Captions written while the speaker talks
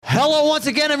Hello once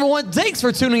again, everyone. Thanks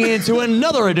for tuning in to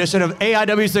another edition of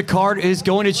AIW's The Card is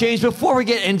Going to Change. Before we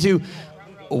get into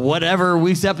whatever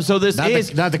week's episode this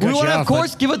is, not to cut we want you to, of off,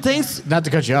 course, give it thanks. Not to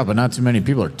cut you off, but not too many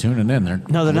people are tuning in. They're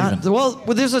Not. Well,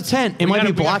 there's a tent. It might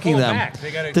be blocking them.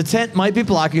 The tent might be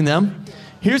blocking them.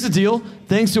 Here's the deal.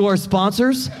 Thanks to our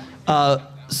sponsors,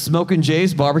 Smokin'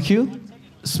 Jay's Barbecue.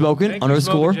 Smokin'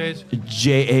 _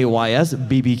 JAYS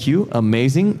BBQ.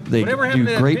 Amazing. They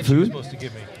do great food.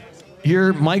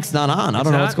 Your mic's not on. I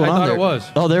don't know what's going on there. I thought it was.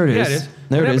 Oh, there it is. Yeah, it is.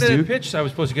 There it is, dude. Pitch I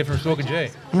was supposed to get from Smokin' Jay.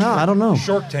 No, I don't know.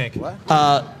 Shark Tank.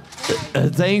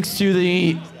 Thanks to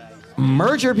the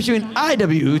merger between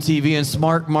IWTV and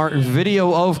Smart Martin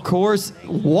Video, of course.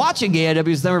 Watching AIW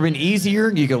has never been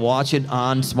easier. You can watch it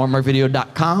on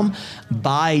smartmarkvideo.com,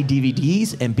 buy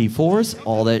DVDs, MP4s,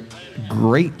 all that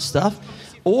great stuff.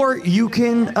 Or you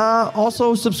can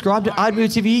also subscribe to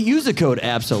IWTV. Use the code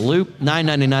ABSOLUTE,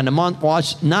 $9.99 a month.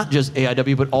 Watch not just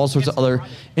AIW, but all sorts of other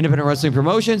independent wrestling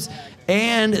promotions.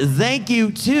 And thank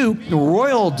you to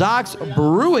Royal Docks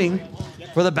Brewing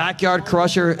for the Backyard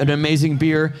Crusher, an amazing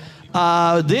beer.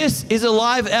 This is a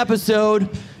live episode.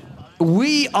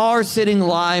 We are sitting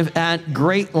live at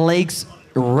Great Lakes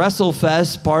Wrestle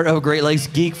Fest, part of Great Lakes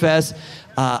Geek Fest.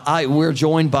 We're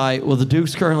joined by, the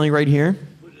Duke's currently right here.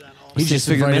 He just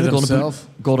invited himself.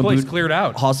 Golden Place Boot cleared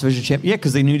out. House Division champ. Yeah,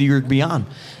 because they knew you were be on.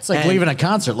 It's like leaving a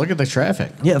concert. Look at the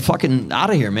traffic. Yeah, fucking out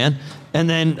of here, man. And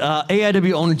then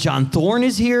AIW owner John Thorne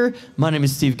is here. My name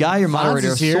is Steve Guy, your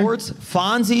moderator of sorts.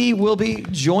 Fonzie will be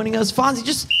joining us. Fonzie,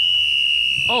 just...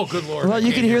 Oh, good Lord. Well,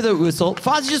 you can hear the whistle.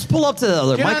 Fonzie, just pull up to the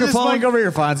other microphone. Get on this mic over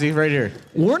here, Fonzie, right here.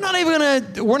 We're not even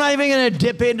gonna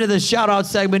dip into the shout-out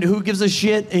segment. Who gives a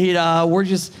shit? We're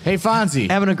just... Hey, Fonzie.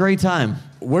 Having a great time.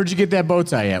 Where'd you get that bow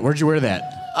tie at? Where'd you wear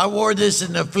that? I wore this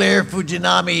in the Flair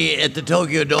Fujinami at the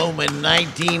Tokyo Dome in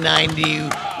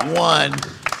 1991.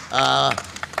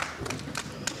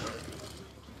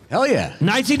 Hell yeah.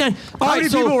 1990. How many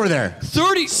people were there?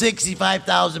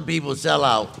 65,000 people sell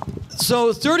out.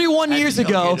 So 31 years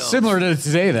ago. Similar to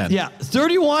today then. Yeah,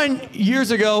 31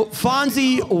 years ago,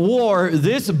 Fonzie wore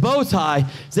this bow tie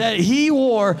that he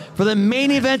wore for the main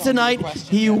event tonight.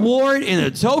 He wore it in the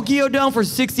Tokyo Dome for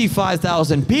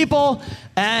 65,000 people.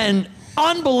 And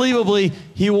unbelievably,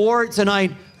 he wore it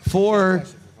tonight for...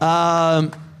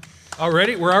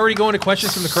 Already? We're already going to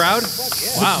questions from the crowd?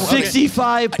 Wow.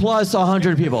 65 plus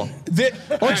 100 people. Joe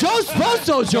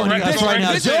Sposto joining us right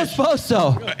now. Joe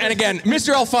Sposto. And again,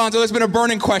 Mr. Alfonso, there's been a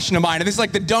burning question of mine, and this is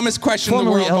like the dumbest question in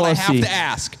the world, but I have to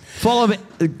ask. Follow me.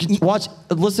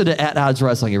 Listen to At Odds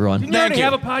Wrestling, everyone. Didn't you already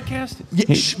have a podcast?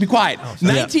 Yeah, shh, be quiet.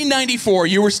 1994,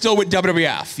 you were still with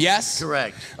WWF, yes?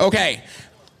 Correct. Okay.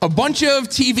 A bunch of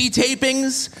TV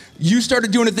tapings. You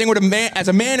started doing a thing with as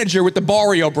a manager with the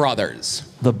Barrio Brothers.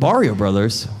 The Barrio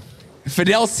Brothers?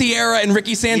 Fidel Sierra and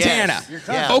Ricky Santana. Yes.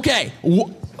 Yeah. Okay.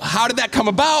 How did that come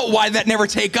about? Why did that never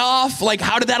take off? Like,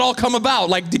 how did that all come about?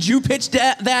 Like, did you pitch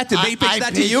that? Did they pitch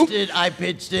that to you? I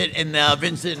pitched it, and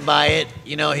Vince didn't buy it.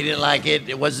 You know, he didn't like it.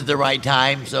 It wasn't the right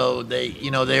time, so they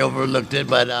overlooked it.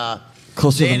 But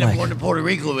they ended up going to Puerto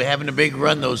Rico. We're having a big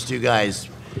run, those two guys.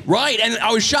 Right, and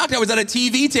I was shocked. I was at a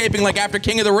TV taping, like, after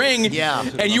King of the Ring. Yeah.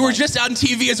 And you were just on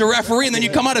TV as a referee, and then you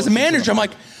come out as a manager. I'm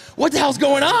like, what the hell's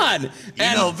going on?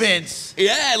 And Vince.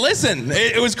 Yeah, listen,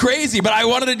 it was crazy, but I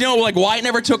wanted to know, like, why it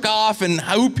never took off and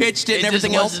who pitched it and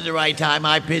everything else. It wasn't the right time.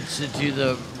 I pitched it to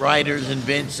the writers and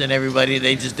Vince and everybody.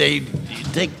 They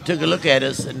took a look at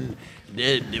us, and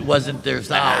it wasn't their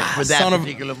style for that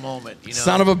particular moment. You know?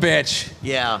 Son of a bitch.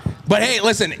 Yeah. But hey,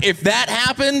 listen, if that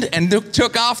happened and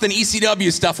took off, then ECW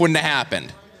stuff wouldn't have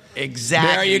happened.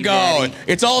 Exactly. There you go. Daddy.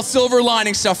 It's all silver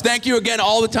lining stuff. Thank you again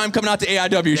all the time coming out to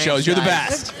AIW shows. You're the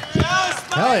best.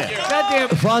 Hell yeah. Goddamn.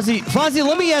 Fonzie,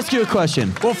 let me ask you a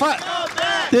question. Well,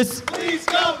 This Please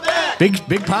come back.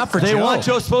 big pop for Joe. They want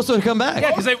Joe Sposto to come back.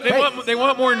 Yeah, because they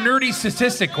want more nerdy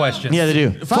statistic questions. Yeah, they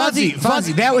do. Fonzie,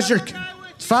 that was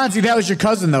your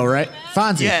cousin though, right?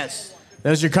 Fonzie. Yes. That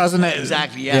was your cousin.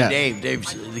 Exactly. Yeah. Dave,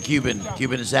 the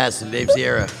Cuban assassin, Dave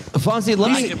Sierra. Fonzie,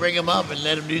 let me bring him up and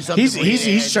let him do something.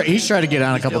 He's tried to get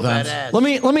on a couple times. Let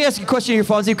me ask you a question here,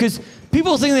 Fonzie, because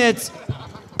people think that,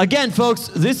 again,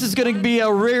 folks, this is going to be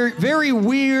a very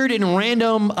weird and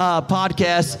random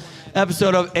podcast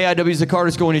episode of AIW's The Card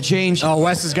is Going to Change. Oh,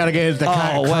 Wes has got to get the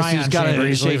Wes has got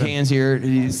to shake hands here.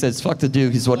 He says, "Fuck the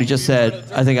Duke," is what he just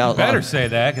said. I think out loud. Better say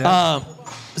that.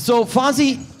 So,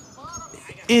 Fonzie,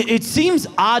 it seems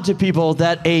odd to people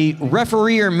that a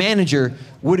referee or manager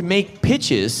would make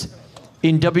pitches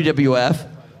in WWF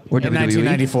or in WWE.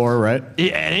 1994, right? At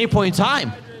any point in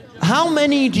time. How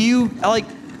many do you, like,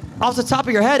 off the top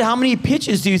of your head, how many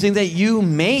pitches do you think that you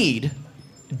made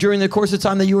during the course of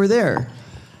time that you were there?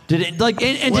 Did it like?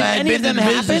 And Well, did I'd any been of them in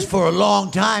the business happen? for a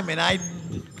long time, and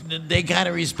they kind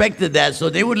of respected that, so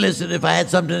they would listen. If I had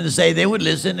something to say, they would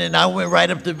listen, and I went right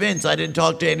up to Vince. I didn't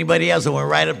talk to anybody else. I went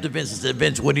right up to Vince and said,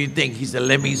 Vince, what do you think? He said,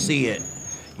 let me see it,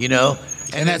 you know?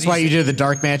 And that's why you did the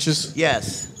dark matches?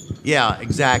 Yes. Yeah,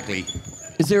 exactly.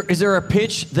 Is there a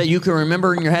pitch that you can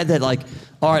remember in your head that like,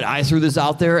 all right, I threw this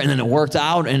out there and then it worked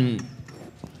out and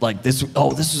like this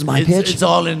is my pitch? It's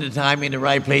all in the timing, the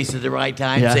right place at the right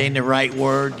time, Yeah. saying the right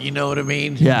word, you know what I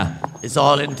mean? Yeah. It's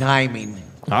all in timing.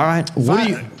 All right. What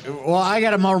do you? Well, I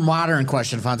got a more modern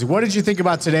question, Fonzie. What did you think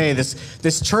about today?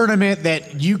 This tournament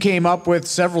that you came up with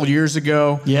several years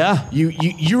ago. Yeah.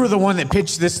 You were the one that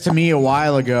pitched this to me a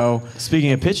while ago.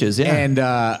 Speaking of pitches, yeah.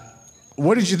 And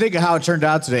what did you think of how it turned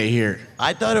out today here?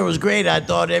 I thought it was great. I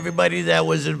thought everybody that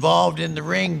was involved in the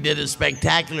ring did a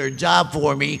spectacular job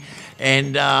for me.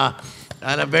 And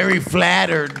I'm very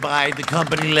flattered by the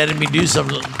company letting me do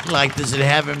something like this and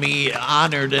having me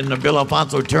honored in the Bill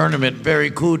Alfonso tournament.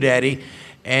 Very cool, Daddy.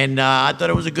 And I thought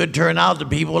it was a good turnout. The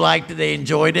people liked it. They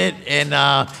enjoyed it. And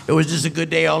it was just a good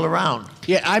day all around.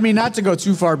 Yeah, I mean, not to go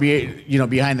too far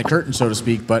behind the curtain, so to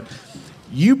speak, but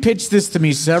you pitched this to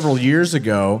me several years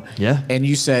ago. Yeah. And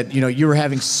you said, you were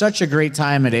having such a great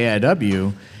time at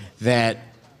AIW that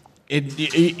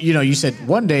you said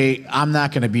one day I'm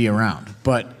not going to be around,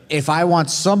 but if I want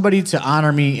somebody to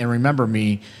honor me and remember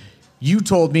me, you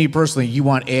told me personally you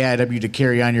want AIW to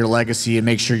carry on your legacy and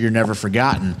make sure you're never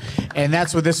forgotten. And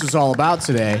that's what this was all about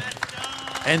today.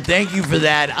 And thank you for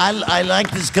that. I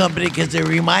like this company because it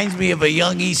reminds me of a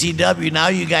young ECW. Now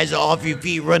you guys are off your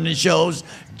feet running shows,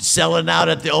 selling out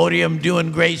at the Odeum,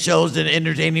 doing great shows and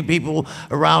entertaining people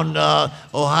around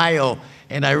Ohio.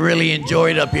 And I really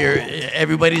enjoyed up here.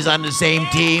 Everybody's on the same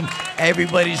team.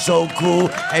 Everybody's so cool.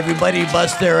 Everybody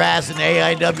busts their ass in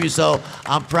AIW. So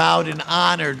I'm proud and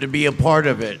honored to be a part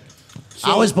of it.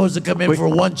 I was supposed to come in for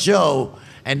one show,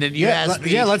 and then you asked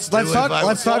me. Yeah, let's talk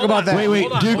about that.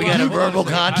 Wait, Duke, we got a verbal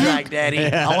contract, Daddy.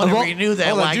 I want to renew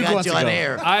that when I got you on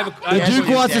air. Duke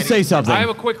wants to say something. I have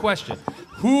a quick question.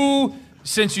 Who,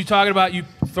 since you're talking about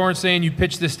Thorne saying you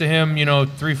pitched this to him,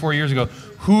 3-4 years ago,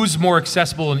 who's more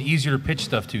accessible and easier to pitch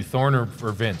stuff to, Thorne or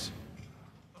Vince?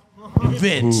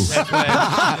 Vince.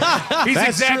 He's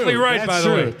exactly true. right, by the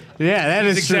way. Yeah, that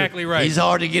is exactly right. He's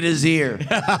hard to get his ear,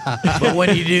 but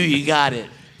when you do, you got it.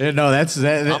 No, that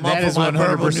I'm up is for my 100%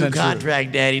 verbal new true.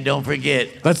 contract, Daddy. Don't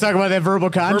forget. Let's talk about that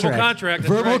verbal contract. Verbal contract.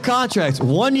 That's Verbal right. contract.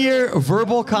 1 year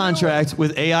verbal contract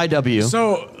with AIW.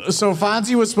 So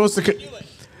Fonzie was supposed to.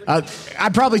 I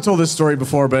probably told this story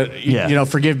before, but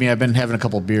forgive me. I've been having a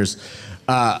couple beers.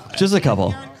 Just a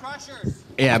couple.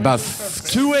 Yeah, about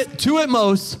Two at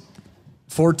most.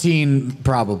 14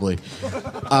 probably.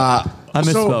 I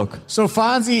misspoke. So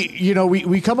Fonzie,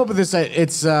 we come up with this.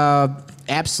 It's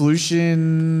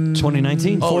Absolution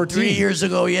 2019. 14. 3 years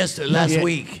ago, last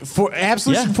week.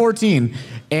 Absolution 14.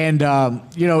 And,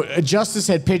 Justice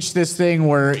had pitched this thing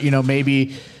where,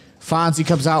 maybe Fonzie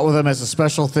comes out with him as a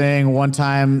special thing one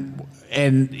time.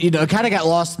 And, it kind of got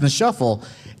lost in the shuffle.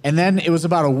 And then it was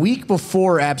about a week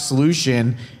before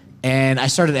Absolution. And I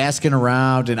started asking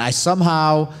around. And I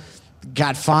somehow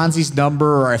got Fonzie's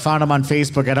number, or I found him on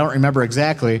Facebook. I don't remember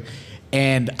exactly.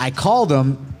 And I called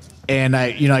him. And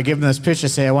I give him this pitch. I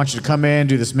say, I want you to come in,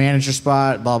 do this manager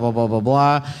spot, blah, blah, blah, blah,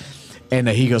 blah. And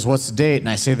he goes, what's the date? And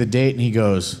I say the date, and he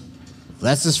goes,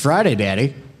 that's this Friday,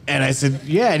 Daddy. And I said,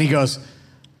 yeah. And he goes,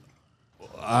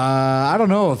 I don't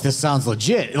know if this sounds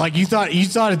legit. Like you thought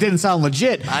it didn't sound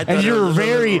legit. And you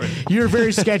were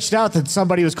very sketched out that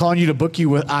somebody was calling you to book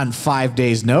you on 5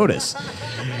 days' notice.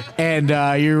 And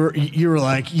you were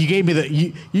like, you gave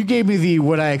me the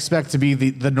what I expect to be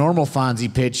the normal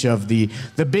Fonzie pitch of the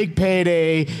big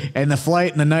payday and the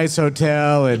flight and the nice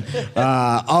hotel and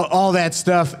all that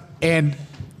stuff. And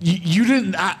you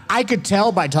didn't. I could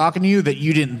tell by talking to you that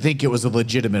you didn't think it was a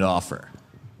legitimate offer.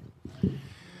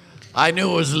 I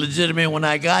knew it was legitimate when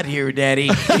I got here, Daddy.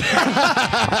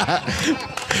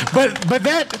 But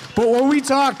when we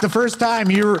talked the first time,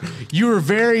 you were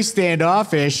very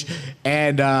standoffish,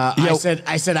 and I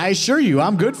said, I assure you,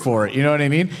 I'm good for it. You know what I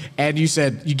mean? And you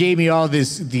said you gave me all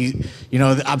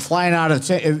I'm flying out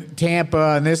of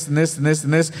Tampa and this and this and this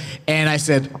and this, and I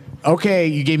said, okay,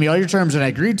 you gave me all your terms and I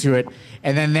agreed to it.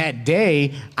 And then that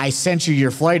day, I sent you your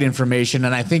flight information,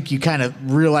 and I think you kind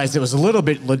of realized it was a little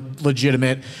bit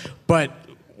legitimate. But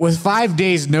with 5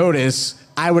 days' notice,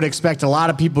 I would expect a lot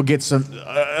of people get some,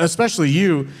 especially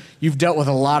you've dealt with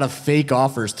a lot of fake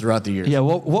offers throughout the years. Yeah,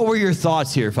 what were your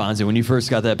thoughts here, Fonzie, when you first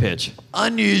got that pitch?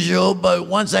 Unusual, but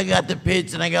once I got the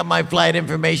pitch and I got my flight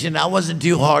information, I wasn't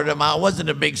too hard on him. I wasn't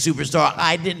a big superstar.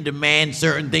 I didn't demand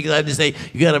certain things. I just say,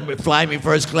 you got to fly me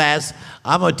first class.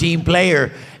 I'm a team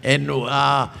player. And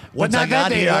once I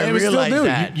got here, I realized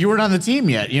that. You weren't on the team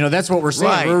yet. That's what we're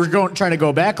saying. Right. We're trying to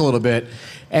go back a little bit.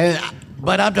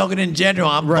 But I'm talking in general.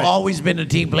 I've always been a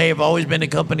team player. I've always been a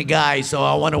company guy. So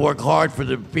I want to work hard for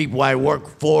the people I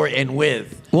work for and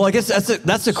with. Well, I guess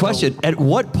that's the question. At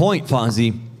what point,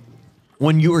 Fonzie,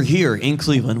 when you were here in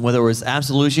Cleveland, whether it was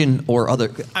Absolution or other,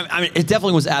 I mean, it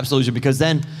definitely was Absolution, because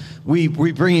then we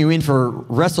bring you in for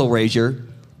Wrestle Rager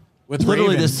with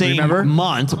literally Raven, the same remember?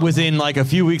 month within like a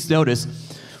few weeks' notice.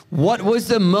 What was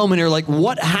the moment, or like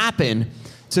what happened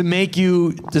to make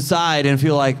you decide and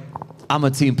feel like, I'm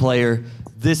a team player,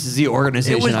 this is the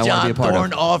organization I want to be a part of? It was John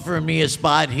Thorne offering me a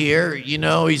spot here. He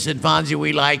said, Fonzie,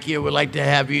 we like you. We'd like to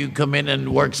have you come in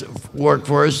and work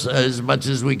for us as much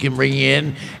as we can bring you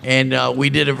in. And we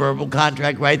did a verbal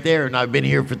contract right there, and I've been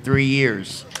here for 3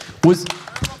 years.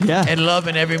 And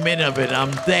loving every minute of it.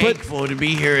 I'm thankful to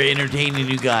be here entertaining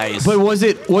you guys. But was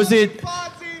it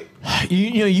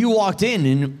you walked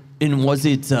in and was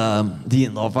it the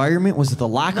environment? Was it the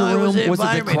locker room? It was the was it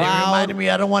the environment. crowd? It reminded me,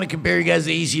 I don't want to compare you guys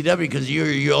to ECW because you're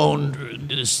your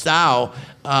own style,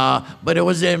 but it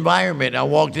was the environment. I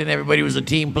walked in, everybody was a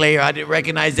team player. I didn't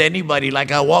recognize anybody.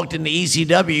 Like I walked into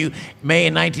ECW, May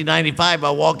in 1995,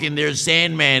 I walked in there,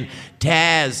 Sandman,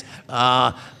 Taz,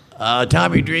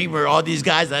 Tommy Dreamer, all these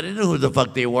guys. I didn't know who the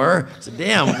fuck they were. I said,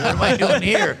 damn, what am I doing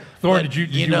here? Thorne, did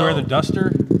you wear the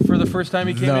duster for the first time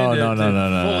he came in?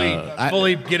 No.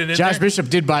 Fully get it in Josh there? Bishop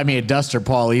did buy me a duster,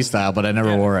 Paul E style, but I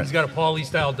never wore it. He's got a Paul E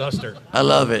style duster. I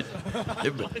love it.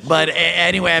 But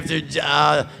anyway, after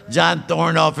John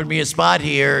Thorne offered me a spot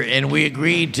here and we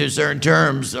agreed to certain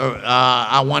terms,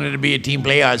 I wanted to be a team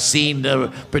player. I seen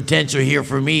the potential here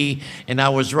for me, and I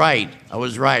was right.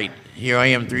 Here I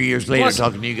am 3 years later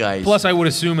talking to you guys. Plus, I would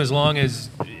assume as long as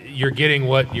you're getting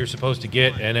what you're supposed to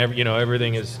get and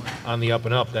everything is on the up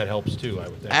and up, that helps too, I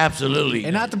would think. Absolutely.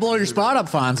 And not to blow your spot up,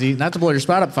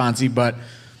 Fonzie, but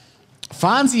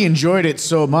Fonzie enjoyed it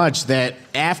so much that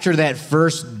after that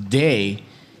first day,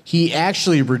 he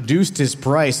actually reduced his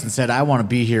price and said, I want to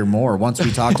be here more once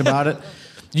we talked about it.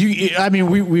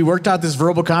 We worked out this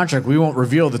verbal contract. We won't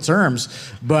reveal the terms,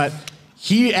 but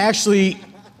he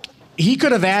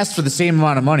could have asked for the same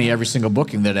amount of money every single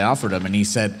booking that I offered him, and he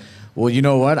said, well, you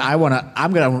know what?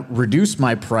 I'm gonna reduce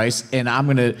my price, and I'm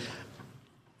gonna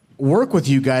work with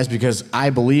you guys because I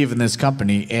believe in this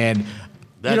company. And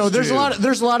there's a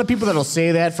lot of people that'll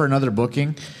say that for another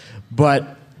booking,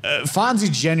 but Fonzie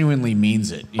genuinely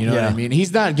means it. You know what I mean?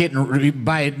 He's not getting,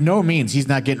 by no means, he's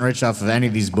not getting rich off of any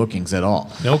of these bookings at all.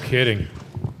 No kidding.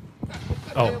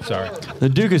 Oh, sorry. The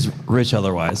Duke is rich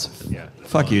otherwise. Yeah.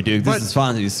 Fuck you, Duke. This is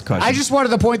Fonzie's question. I just wanted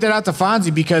to point that out to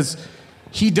Fonzie because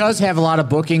he does have a lot of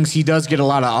bookings, he does get a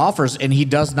lot of offers, and he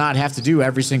does not have to do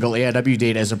every single AIW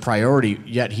date as a priority,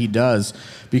 yet he does,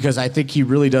 because I think he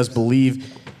really does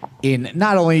believe in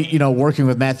not only, working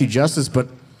with Matthew Justice, but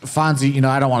Fonzie,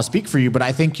 I don't want to speak for you, but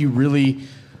I think you really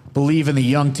believe in the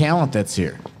young talent that's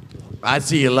here. I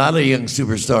see a lot of young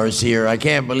superstars here. I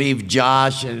can't believe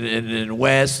Josh and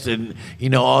West and,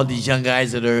 all these young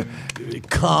guys that are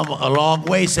come a long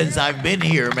way since I've been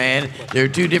here, man. They're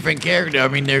two different characters. I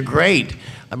mean, they're great.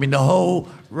 I mean, the whole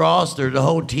roster, the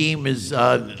whole team is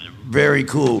very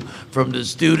cool. From the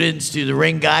students to the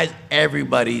ring guys,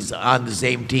 everybody's on the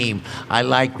same team. I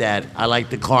like that. I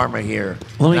like the karma here.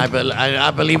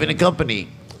 I believe in the company.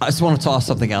 I just want to toss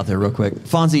something out there real quick.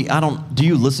 Fonzie, do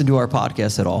you listen to our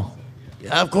podcast at all?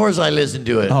 Of course I listen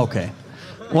to it. Okay.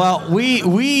 Well,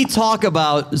 we talk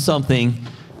about something,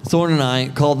 Thorne and I,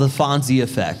 called the Fonzie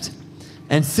effect.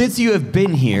 And since you have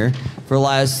been here for the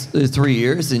last 3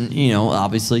 years, and,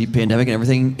 obviously pandemic and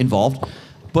everything involved,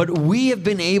 but we have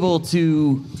been able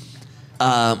to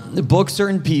book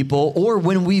certain people, or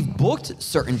when we've booked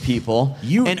certain people,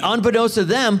 and unbeknownst to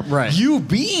them, you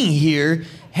being here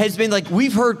has been like,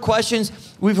 we've heard questions,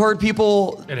 we've heard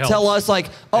people tell us like,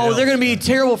 they're going to be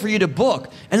terrible for you to book.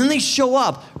 And then they show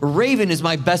up. Raven is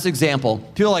my best example.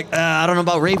 People are like, I don't know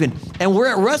about Raven. And we're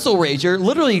at Wrestle Rager,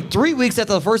 literally 3 weeks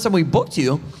after the first time we booked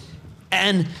you.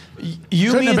 And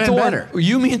you, me and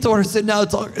Thorne are sitting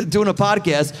out doing a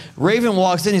podcast. Raven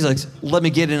walks in, he's like, let me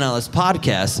get in on this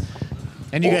podcast.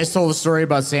 And you guys told the story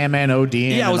about Sandman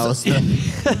ODing and all this stuff.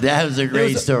 That was a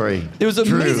great story. It was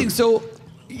amazing. So,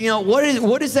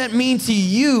 what does that mean to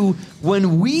you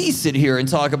when we sit here and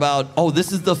talk about,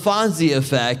 this is the Fonzie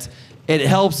effect? It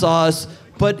helps us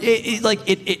but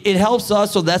it helps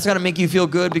us, so that's got to make you feel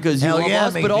good because you Hell love yeah,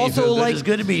 us. makes But me also, feel good. like, It's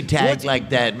good to be tagged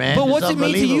like that, man. But It's what's it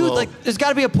mean to you? unbelievable. Like, there's got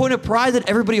to be a point of pride that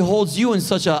everybody holds you in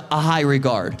such a high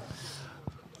regard.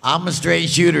 I'm a straight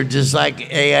shooter, just like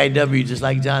AIW, just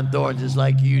like John Thorne, just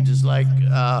like you, just like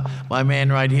my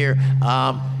man right here.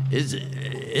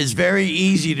 It's very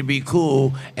easy to be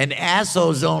cool, and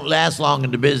assholes don't last long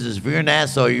in the business. If you're an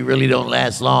asshole, you really don't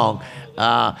last long.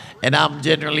 And I'm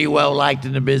generally well liked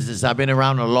in the business. I've been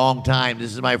around a long time.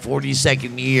 This is my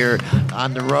 42nd year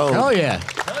on the road. Hell yeah.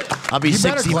 I'll be You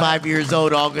better 65 years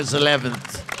old August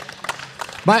 11th.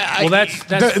 Well,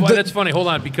 that's funny. Hold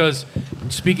on, because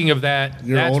speaking of that,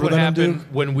 You're that's older what than him, happened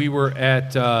dude? when we were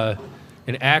at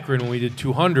in Akron when we did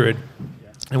 200,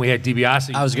 and we had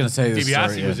DiBiase. I was gonna say this DiBiase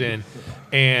story, yeah. was in,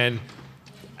 and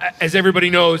as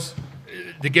everybody knows,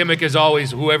 the gimmick is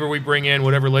always whoever we bring in,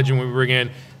 whatever legend we bring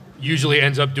in, usually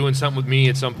ends up doing something with me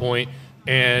at some point,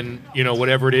 and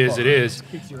whatever it is, it is.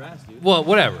 Kicks your ass, dude. Well,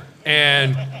 whatever,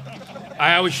 and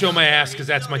I always show my ass because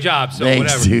that's my job. So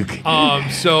Thanks, whatever.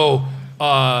 Duke. So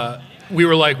we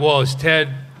were like, well, is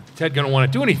Ted gonna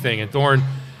want to do anything? And Thorne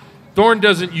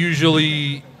doesn't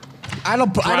usually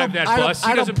drive that bus.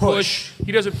 He doesn't push.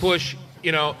 He doesn't push.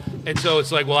 And so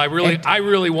it's like, well, I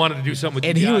really wanted to do something with.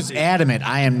 And he was adamant,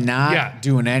 I am not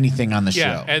doing anything on the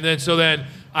show. And then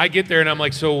I get there and I'm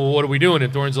like, so what are we doing?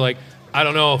 And Thorne's like, I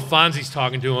don't know. Fonzie's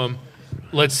talking to him.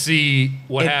 Let's see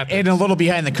what happens. And a little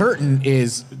behind the curtain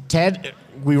is Ted.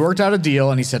 We worked out a deal,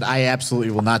 and he said, I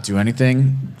absolutely will not do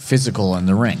anything physical in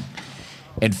the ring.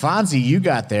 And Fonzie, you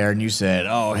got there and you said,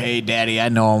 oh, hey, Daddy, I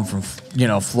know him from,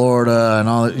 Florida and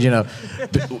all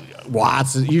that,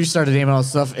 Watts. You started naming all this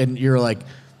stuff, and you're like,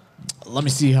 let me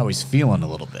see how he's feeling a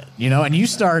little bit, and you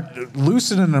start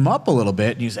loosening him up a little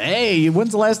bit, and you say, hey,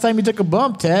 when's the last time you took a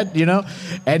bump, Ted,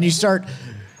 and you start,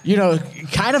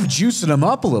 kind of juicing him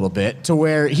up a little bit to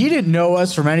where he didn't know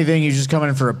us from anything. He was just coming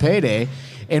in for a payday.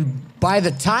 And by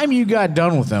the time you got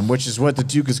done with him, which is what the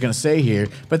Duke is going to say here,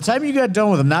 by the time you got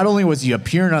done with him, not only was he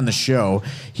appearing on the show,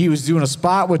 he was doing a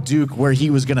spot with Duke where he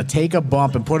was going to take a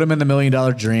bump and put him in the $1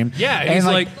 Million Dream. Yeah,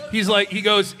 and he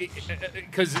goes,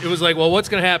 because it was like, well, what's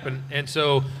going to happen? And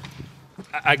so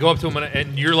I go up to him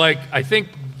and you're like, I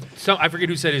forget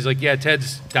who said, he's like, yeah,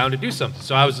 Ted's down to do something.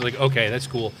 So I was like, okay, that's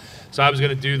cool. So I was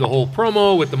going to do the whole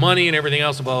promo with the money and everything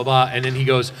else and blah, blah, blah. And then he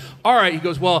goes, all right. He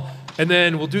goes, well, and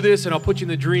then we'll do this and I'll put you in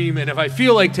the dream. And if I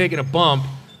feel like taking a bump,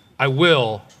 I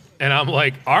will. And I'm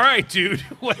like, all right, dude,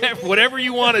 whatever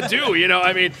you want to do,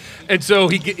 And so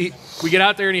we get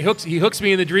out there and he hooks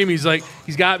me in the dream. He's like,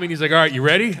 he's got me and he's like, all right, you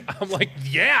ready? I'm like,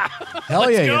 yeah,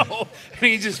 let's go. And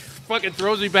he just fucking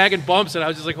throws me back and bumps. And I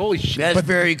was just like, holy shit. That's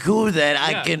very cool that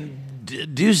I can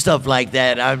do stuff like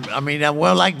that. I mean, I'm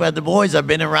well liked by the boys. I've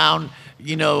been around,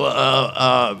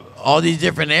 all these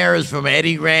different eras from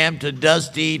Eddie Graham to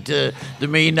Dusty to the $1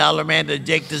 Million Man to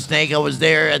Jake the Snake. I was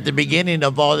there at the beginning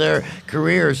of all their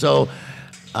career. So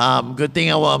good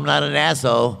thing I'm not an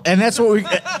asshole. And that's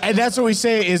what we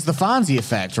say is the Fonzie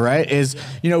effect, right? Is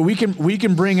we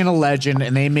can bring in a legend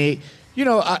and they may.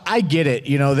 I get it.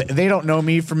 They don't know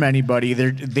me from anybody.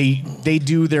 They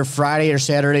do their Friday or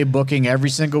Saturday booking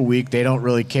every single week. They don't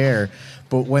really care.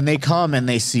 But when they come and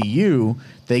they see you,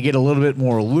 they get a little bit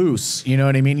more loose. You know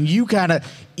what I mean? You kind of,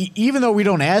 even though we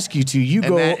don't ask you to, you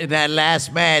go. In that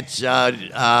last match,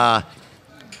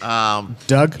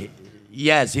 Doug?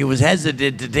 Yes, he was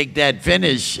hesitant to take that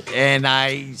finish, and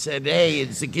I said, hey,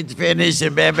 it's the kid's finish,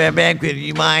 and bam, bam, bam, could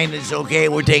you mind? It's okay,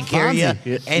 we'll take care of you.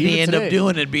 Fonzie, And he ended up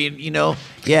doing it, being,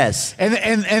 yes. And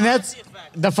that's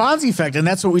the Fonzie effect, and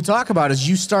that's what we talk about, is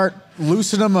you start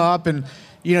loosening them up, and,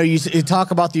 you talk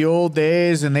about the old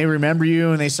days, and they remember you,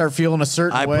 and they start feeling a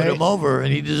certain way. I put him over,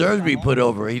 and he deserves to be put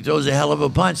over. He throws a hell of a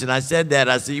punch, and I said that.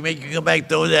 I said, you make you come back,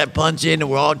 throw that punch in,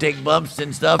 and we'll all take bumps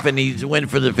and stuff, and he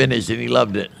went for the finish, and he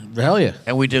loved it. Hell yeah.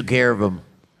 And we took care of him.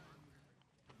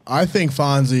 I think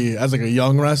Fonzie, as like a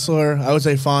young wrestler, I would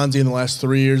say Fonzie in the last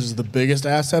 3 years is the biggest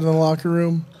asset in the locker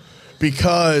room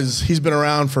because he's been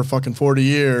around for fucking 40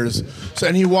 years. So,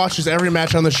 and he watches every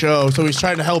match on the show, so he's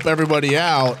trying to help everybody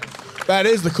out. That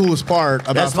is the coolest part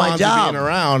about That's my Fonzie job. being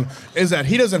around, is that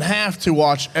he doesn't have to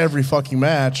watch every fucking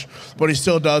match, but he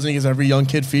still does, and he gives every young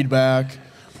kid feedback,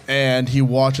 and he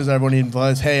watches everyone. He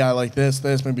advises, hey, I like this,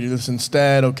 maybe do this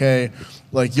instead, okay.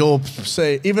 Like, you'll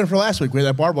say, even for last week, we had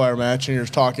that barbed wire match, and you're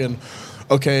just talking,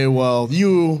 okay, well,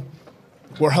 you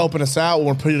were helping us out when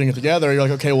we're putting it together. You're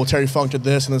like, okay, well, Terry Funk did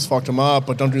this, and this fucked him up,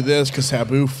 but don't do this because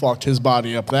Sabu fucked his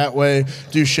body up that way.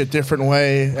 Do shit different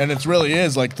way. And it really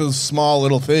is, like, those small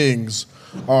little things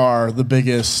are the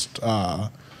biggest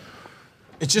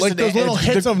It's just like those little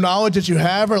hits of knowledge that you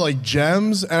have are like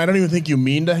gems, and I don't even think you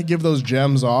mean to give those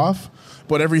gems off,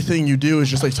 but everything you do is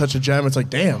just like such a gem. It's like,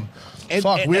 damn.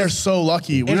 Fuck, we are so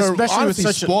lucky. We are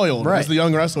honestly spoiled as the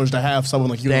young wrestlers to have someone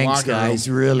like you in the locker room. Thanks, guys,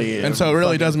 really. And so it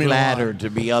really does mean flattered to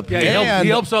be up here. Yeah, he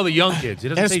helps all the young kids. He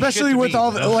doesn't say especially shit to with me.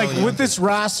 all the, like with this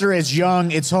roster, it's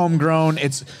young, it's homegrown,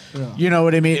 it's you know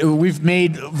what I mean. We've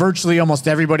made virtually almost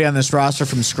everybody on this roster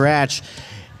from scratch,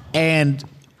 and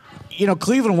you know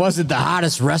Cleveland wasn't the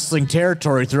hottest wrestling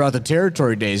territory throughout the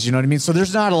territory days. You know what I mean. So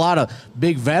there's not a lot of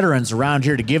big veterans around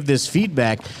here to give this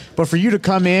feedback, but for you to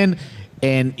come in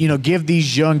and, you know, give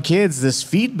these young kids this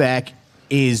feedback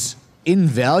is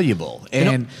invaluable.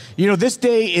 And, you know, this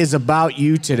day is about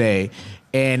you today.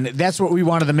 And that's what we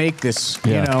wanted to make this,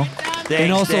 you know. Thanks,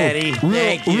 and also, Daddy.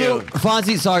 Thank you.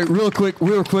 Fonzie, sorry, real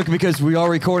quick, because we are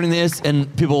recording this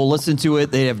and people will listen to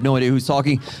it. They have no idea who's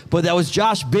talking. But that was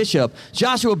Joshua Bishop,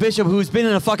 who's been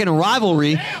in a fucking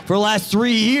rivalry for the last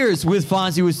 3 years with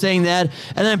Fonzie, was saying that.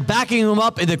 And then backing him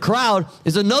up in the crowd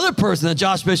is another person that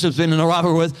Josh Bishop's been in a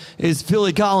rivalry with, is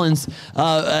Philly Collins,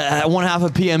 at one half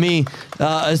of PME.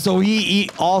 So he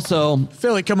also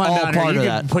Philly, come on down here. You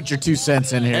can put your 2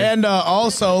 cents in here. And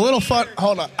also, a little fun.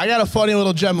 Hold on. I got a funny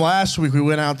little gem last week. We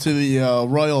went out to the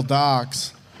Royal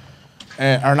Docks.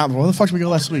 Or not, where the fuck did we go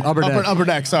last week? Upper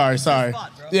Deck, sorry.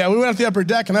 Yeah, we went out to the Upper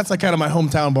Deck, and that's like kind of my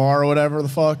hometown bar or whatever the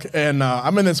fuck. And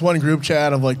I'm in this one group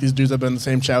chat of like these dudes I've been in the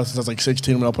same chat since I was like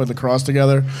 16 when I played lacrosse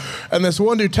together. And this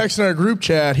one dude texted in our group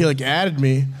chat, he like added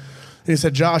me. He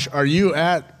said, Josh, are you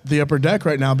at the Upper Deck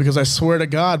right now? Because I swear to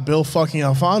God, Bill fucking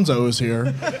Alfonso is here.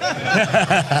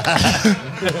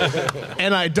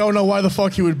 And I don't know why the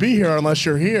fuck he would be here unless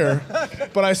you're here.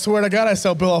 But I swear to God, I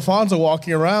saw Bill Alfonso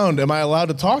walking around. Am I allowed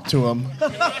to talk to him?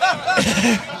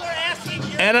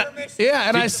 And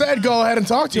I said, go ahead and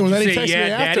talk to him. And then he texted me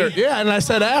after. Daddy? Yeah, and I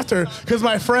said after, because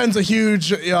my friend's a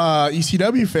huge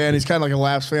ECW fan. He's kind of like a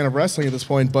lapsed fan of wrestling at this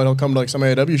point, but he'll come to like some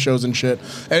AEW shows and shit.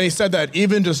 And he said that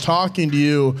even just talking to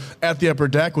you at the Upper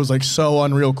Deck was like so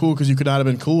unreal cool because you could not have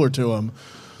been cooler to him.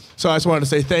 So I just wanted to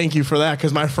say thank you for that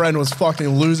because my friend was fucking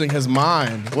losing his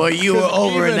mind. Well, you were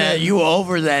over that. You were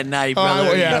over that night,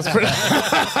 brother. Yeah,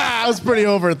 I was pretty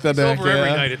over at the deck. Over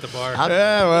every night at the bar.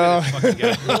 Yeah, well.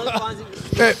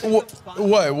 Hey,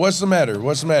 what? What's the matter?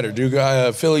 What's the matter,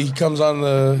 dude? Philly comes on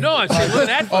the. No, I said, look at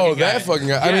that fucking guy. That fucking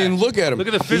guy. Yeah. I mean, look at him. Look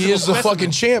at the physical He is the specimen.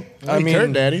 fucking champ. I mean,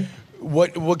 turn, Daddy.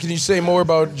 What can you say more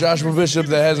about Joshua Bishop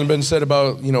that hasn't been said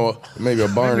about, you know, maybe a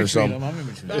barn or something?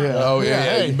 Oh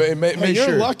yeah. Hey, Make you're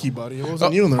sure. lucky, buddy. It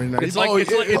wasn't you in the ring. It's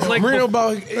like Marino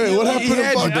about. Hey, what happened to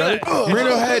had you, brother?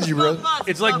 Marino had you, brother.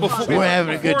 It's like before. We're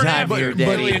having a good time here,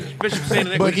 Daddy.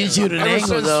 But Can shoot an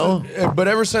angle, though. But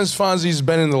ever since Fonzie's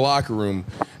been in the locker room,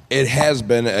 it has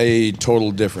been a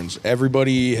total difference.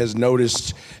 Everybody has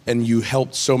noticed, and you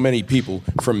helped so many people,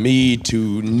 from me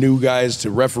to new guys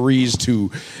to referees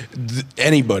to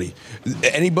anybody.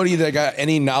 Anybody that got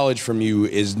any knowledge from you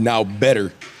is now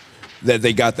better that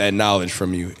they got that knowledge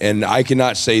from you. And I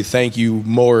cannot say thank you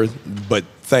more, but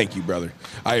thank you, brother.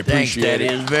 I appreciate Thanks, Daddy.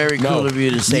 it. It's very cool of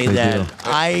you to say that.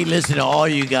 I listen to all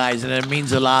you guys, and it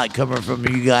means a lot coming from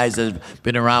you guys that have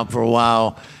been around for a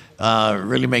while.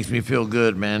 Really makes me feel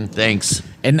good, man. Thanks.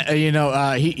 And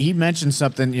he mentioned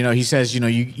something. You know, he says, you know,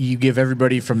 you give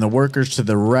everybody from the workers to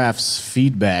the refs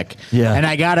feedback. Yeah. And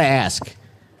I gotta ask,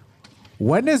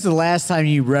 when is the last time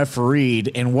you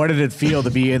refereed, and what did it feel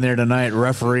to be in there tonight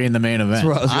refereeing the main event?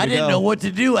 I didn't know what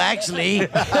to do, actually. You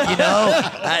know,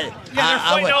 they're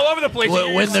fighting all over the place.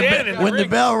 When the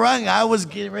bell rung, I was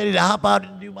getting ready to hop out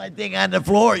and do my thing on the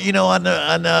floor, you know, on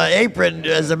the apron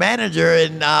as a manager,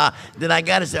 and then I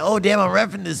got to say, oh damn, I'm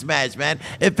reffing this match, man.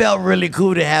 It felt really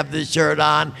cool to have this shirt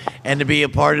on and to be a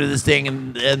part of this thing,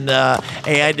 and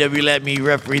AIW let me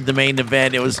referee the main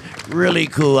event. It was really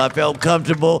cool. I felt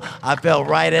comfortable. I felt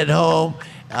right at home.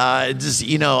 Just,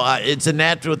 you know, it's a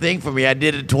natural thing for me. I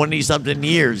did it 20-something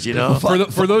years, you know.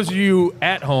 For those of you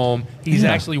at home, he's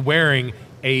actually wearing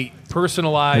a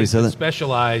personalized,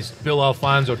 specialized Bill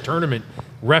Alfonso tournament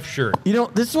ref shirt. You know,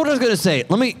 this is what I was going to say.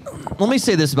 Let me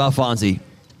say this about Fonzie,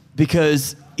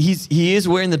 because he is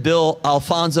wearing the Bill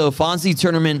Alfonso Fonzie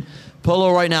tournament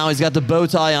polo right now. He's got the bow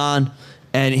tie on,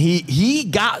 and he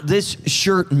got this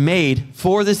shirt made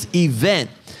for this event.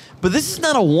 But this is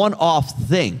not a one-off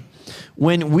thing.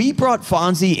 When we brought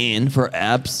Fonzie in for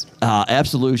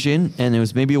Absolution, and it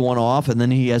was maybe a one-off, and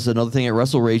then he has another thing at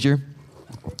Wrestle Rager,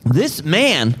 this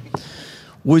man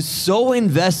was so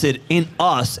invested in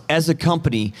us as a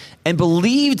company and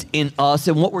believed in us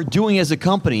and what we're doing as a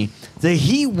company that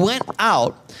he went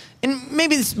out, and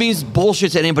maybe this means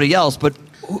bullshit to anybody else, but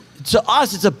to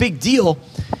us it's a big deal.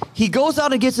 He goes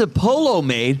out and gets a polo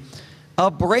made a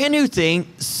brand new thing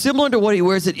similar to what he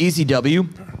wears at ECW.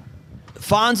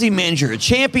 Fonzie, manager of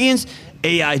champions,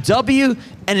 AIW,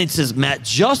 and it says Matt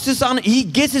Justice on it. He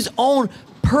gets his own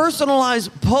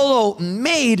personalized polo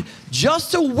made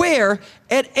just to wear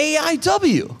at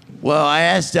AIW. Well, I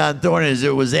asked John Thorne if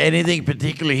there was anything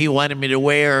particular he wanted me to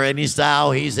wear or any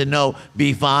style. He said, no,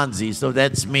 be Fonzie. So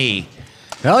that's me.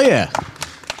 Hell yeah.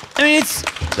 I mean, it's...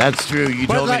 That's true. You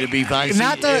But told like, me to be Fonzie.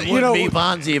 not the- It you wouldn't know, be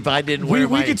Fonzie if I didn't wear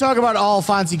We my... could talk about all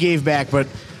Fonzie gave back, but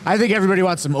I think everybody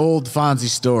wants some old Fonzie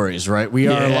stories, right? We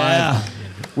are live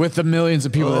with the millions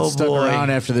of people that stuck around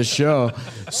after this show.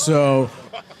 So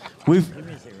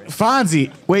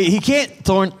Fonzie. Wait, he can't,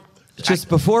 Thorne. Just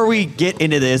before we get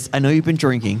into this, I know you've been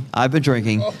drinking. I've been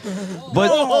drinking. But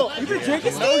What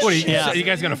are you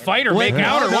guys gonna fight or make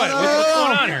out or what? What's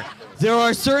going on here? there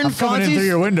are certain I'm coming in through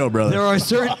your Fonzies. window, brother. There are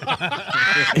certain...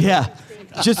 Yeah.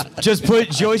 Just put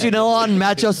Joey Janela on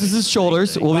Matt Justice's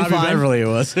shoulders. We'll be Bobby fine. Beverly it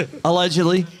was.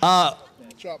 Allegedly.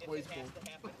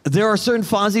 There are certain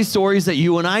Fonzie stories that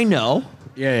you and I know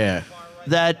Yeah.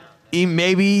 that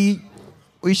maybe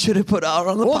we should have put out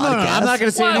on the Well, podcast. no, I'm not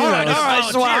going to say any of All right, those. all right,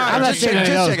 just I'm not just saying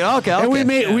checking, anything just else. checking.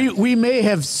 Okay. And we may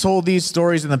have sold these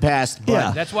stories in the past, but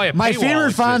Yeah. That's why a my paywall favorite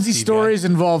exists, Fonzie Steve, stories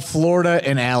involve Florida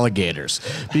and alligators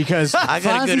because I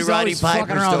got a good Fonzie's Roddy always fucking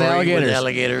Piper around with story with alligators.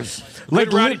 alligators.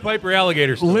 Good Roddy Piper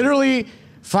alligator story. Literally,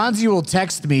 Fonzie will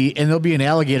text me and there'll be an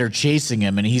alligator chasing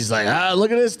him, and he's like,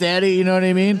 look at this, Daddy. You know what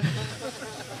I mean?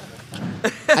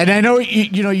 And I know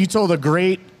you told a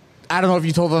great. I don't know if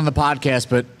you told it on the podcast,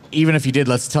 but even if you did,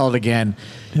 let's tell it again.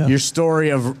 Yeah. Your story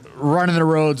of running the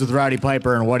roads with Roddy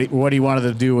Piper and what he wanted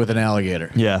to do with an alligator.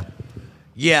 Yeah.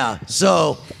 Yeah,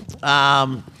 so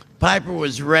Piper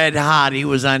was red hot. He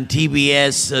was on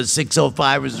TBS.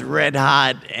 605 was red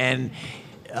hot. And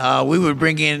we would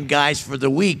bring in guys for the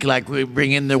week, like we would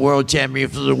bring in the world champion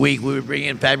for the week. We would bring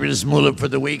in Fabulous Moolah for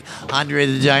the week, Andre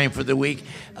the Giant for the week,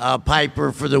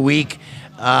 Piper for the week.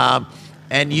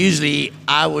 And usually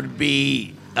I would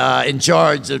be in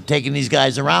charge of taking these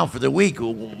guys around for the week.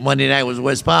 Monday night was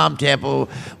West Palm, Tampa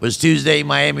was Tuesday,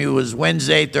 Miami was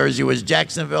Wednesday, Thursday was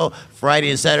Jacksonville, Friday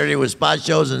and Saturday was spot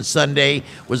shows, and Sunday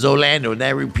was Orlando. And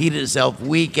that repeated itself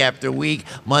week after week,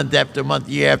 month after month,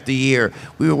 year after year.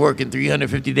 We were working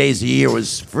 350 days a year. It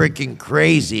was freaking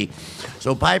crazy.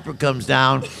 So Piper comes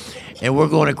down, and we're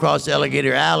going across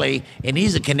Alligator Alley, and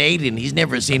he's a Canadian. He's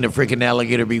never seen a freaking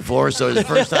alligator before, so his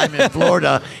first time in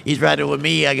Florida, he's riding with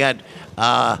me. I got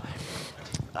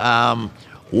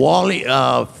Wally,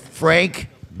 Frank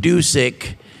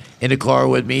Dusick in the car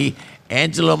with me,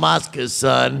 Angelo Mosca's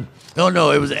son.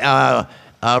 No, it was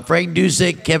Frank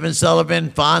Dusick, Kevin Sullivan,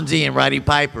 Fonzie, and Roddy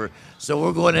Piper. So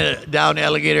we're going down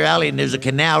Alligator Alley, and there's a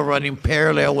canal running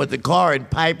parallel with the car, and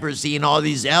Piper's seeing all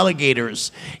these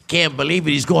alligators. Can't believe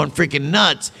it. He's going freaking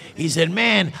nuts. He said,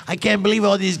 man, I can't believe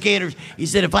all these gators. He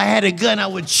said, if I had a gun, I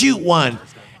would shoot one.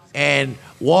 And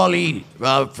Wally,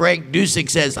 Frank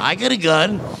Dusick says, I got a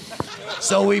gun.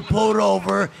 So we pulled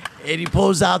over, and he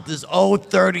pulls out this old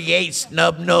 38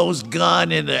 snub-nosed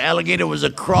gun, and the alligator was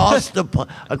across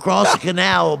the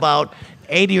canal about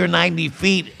 80 or 90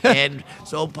 feet, and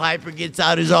so Piper gets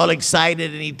out, he's all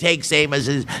excited, and he takes aim and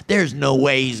says, there's no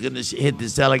way he's going to hit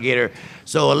this alligator.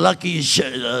 So a lucky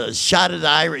shot of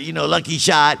the lucky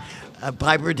shot,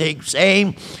 Piper takes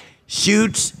aim,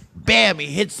 shoots, bam, he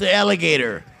hits the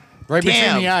alligator. Right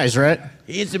between the eyes, right?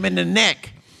 He hits him in the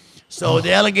neck. So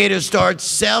the alligator starts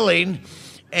selling,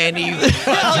 and the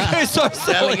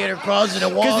alligator crawls in the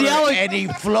water, and he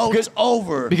floats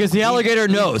over. Because the alligator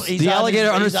knows. He's The on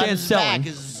alligator his understands back.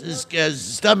 selling. His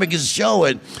stomach is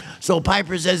showing. So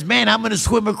Piper says, man, I'm going to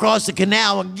swim across the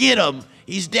canal and get him.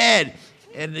 He's dead.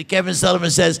 And Kevin Sullivan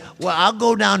says, well, I'll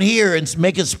go down here and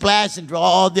make a splash and draw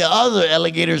all the other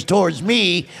alligators towards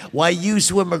me while you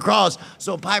swim across.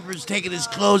 So Piper's taking his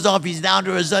clothes off. He's down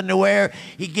to his underwear.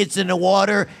 He gets in the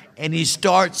water, and he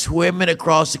starts swimming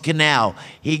across the canal.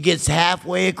 He gets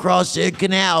halfway across the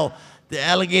canal. The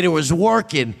alligator was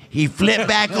working. He flipped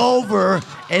back over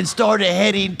and started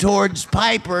heading towards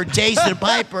Piper, chasing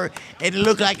Piper, and it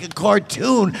looked like a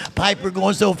cartoon. Piper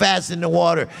going so fast in the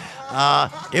water.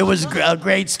 It was a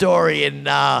great story, and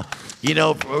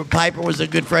Piper was a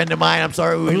good friend of mine. I'm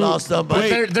sorry we lost him,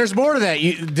 but there's more to that.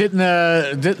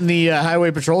 Didn't the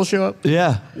Highway Patrol show up?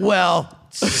 Yeah. Well,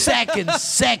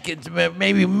 seconds,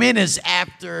 maybe minutes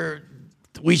after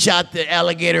we shot the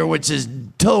alligator, which is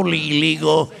totally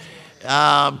illegal.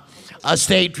 A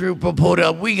state trooper pulled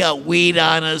up. We got weed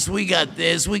on us. We got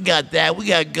this. We got that. We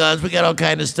got guns. We got all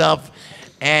kind of stuff.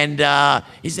 And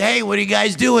he said, "Hey, what are you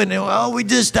guys doing?" And, well, we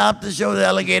just stopped to show the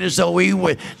alligator. So we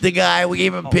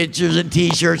gave him pictures and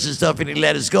T-shirts and stuff, and he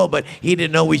let us go. But he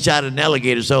didn't know we shot an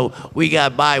alligator, so we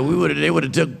got by. They would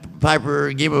have took Piper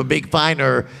and gave him a big fine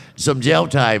or some jail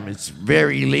time. It's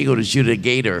very illegal to shoot a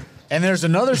gator. And there's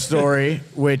another story,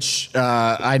 which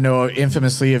I know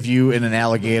infamously of you and an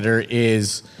alligator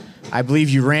is, I believe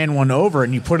you ran one over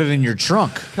and you put it in your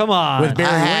trunk. Come on. With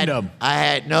Barry Windham. I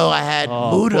had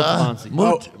Muda.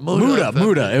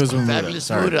 Muda. It was with Muda. Fabulous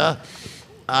Sorry. Muda.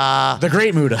 The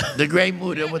great Muda. The great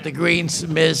Muda with the green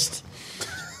mist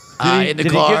in the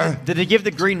car. Did he give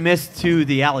the green mist to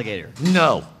the alligator?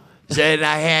 No. Then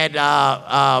I had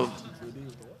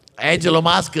Angelo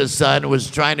Mosca's son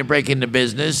was trying to break into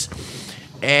business,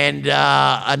 and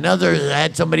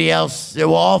had somebody else. They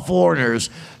were all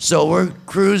foreigners. So we're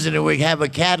cruising, and we have a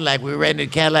Cadillac. We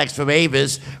rented Cadillacs from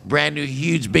Avis, brand new,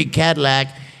 huge, big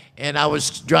Cadillac. And I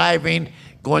was driving,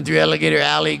 going through Alligator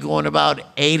Alley, going about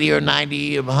 80 or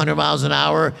 90, 100 miles an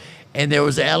hour. And there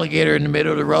was an alligator in the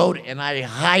middle of the road, and I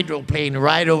hydroplaned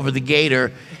right over the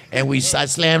gator. And I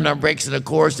slammed on brakes, and of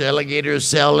course, the alligator is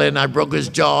selling. I broke his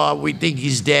jaw. We think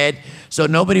he's dead. So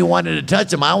nobody wanted to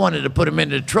touch him. I wanted to put him in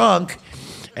the trunk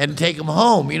and take him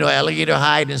home. You know, alligator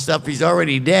hide and stuff. He's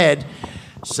already dead.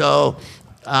 So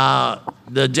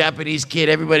the Japanese kid,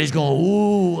 everybody's going,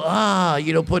 ooh,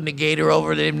 putting the gator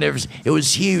over them. It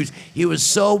was huge. He was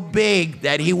so big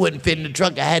that he wouldn't fit in the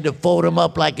trunk. I had to fold him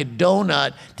up like a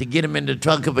donut to get him in the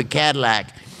trunk of a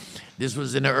Cadillac. This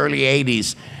was in the early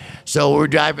 80s. So we're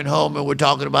driving home and we're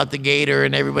talking about the gator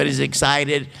and everybody's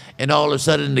excited. And all of a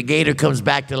sudden the gator comes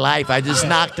back to life. I just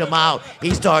knocked him out.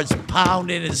 He starts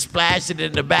pounding and splashing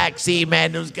in the back seat.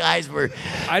 Man, those guys were,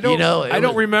 I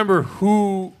don't remember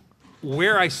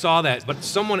where I saw that, but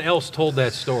someone else told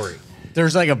that story.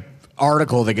 There's like a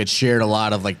article that gets shared a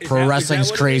lot of like pro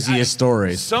wrestling's craziest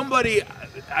stories. Somebody,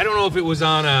 I don't know if it was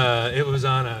on a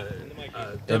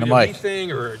WWE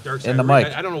thing or a Dark Side. In the mic.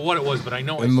 I don't know what it was, but I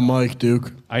know In the mic,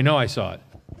 Duke. I know I saw it.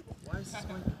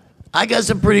 I got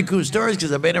some pretty cool stories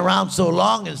because I've been around so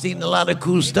long and seen a lot of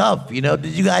cool stuff. You know,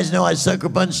 did you guys know I sucker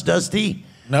punched Dusty?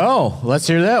 No, let's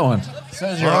hear that one.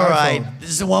 All right, this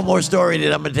is one more story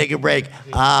that I'm gonna take a break.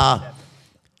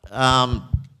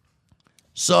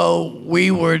 So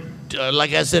we were,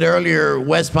 like I said earlier,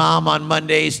 West Palm on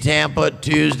Mondays, Tampa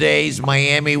Tuesdays,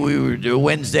 Miami we were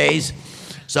Wednesdays.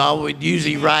 So I would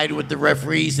usually ride with the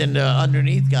referees and the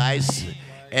underneath guys,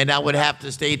 and I would have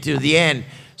to stay to the end.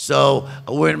 So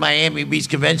we're in Miami Beach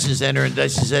Convention Center, and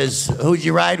Dusty says, "Who'd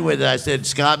you ride with?" I said,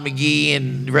 "Scott McGee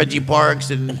and Reggie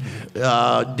Parks and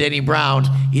Denny Brown."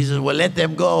 He says, "Well, let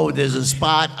them go. There's a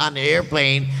spot on the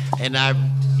airplane, and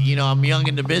I'm young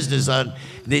in the business."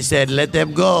 They said, "Let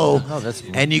them go,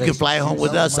 and you can fly home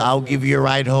with us. I'll give you a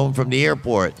ride home from the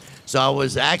airport." So I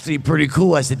was actually pretty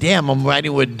cool. I said, "Damn, I'm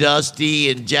riding with Dusty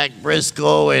and Jack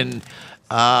Briscoe and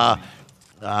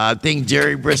I think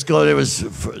Jerry Briscoe. There was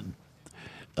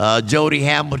Jody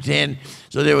Hamilton.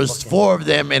 So there was 4 of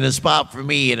them in a spot for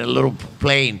me in a little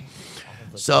plane.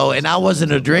 So, and I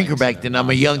wasn't a drinker back then. I'm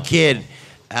a young kid.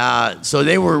 So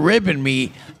they were ribbing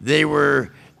me. They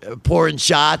were pouring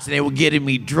shots, and they were getting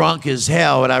me drunk as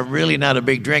hell, and I'm really not a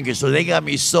big drinker. So they got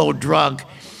me so drunk.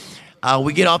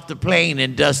 We get off the plane,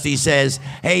 and Dusty says,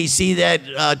 "Hey, see that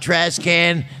trash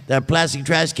can, that plastic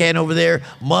trash can over there?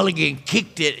 Mulligan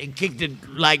kicked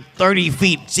it like 30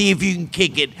 feet. See if you can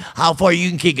kick it, how far you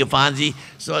can kick it, Fonzie."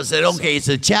 So I said, "Okay, it's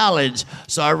a challenge."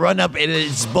 So I run up, and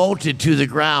it's bolted to the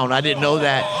ground. I didn't know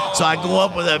that. So I go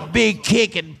up with a big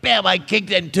kick, and bam, I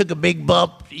kicked it and took a big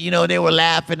bump. You know, they were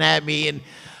laughing at me, and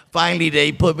finally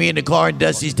they put me in the car, and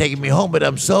Dusty's taking me home. But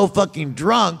I'm so fucking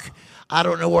drunk, I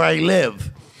don't know where I live.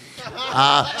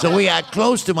 So we got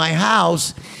close to my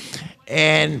house,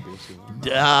 and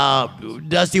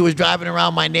Dusty was driving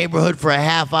around my neighborhood for a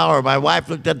half hour. My wife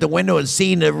looked out the window and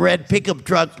seen the red pickup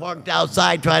truck parked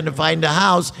outside trying to find the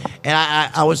house, and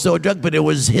I was so drunk, but it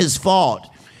was his fault.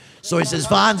 So he says,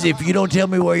 "Fonzie, if you don't tell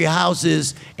me where your house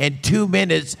is in 2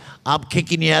 minutes, I'm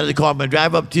kicking you out of the car. I'm going to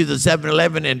drive up to the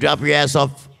 7-Eleven and drop your ass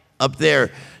off up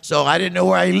there." So I didn't know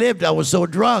where I lived. I was so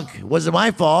drunk. It wasn't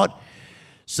my fault.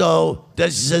 So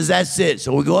Dusty says, "That's it."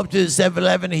 So we go up to the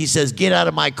 7-Eleven, and he says, "Get out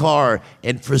of my car."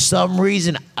 And for some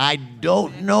reason, I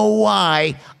don't know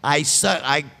why, I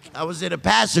was in a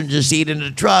passenger seat in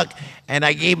the truck, and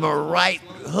I gave him a right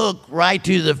hook right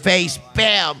to the face.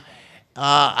 Bam!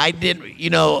 I didn't,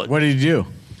 What did you do?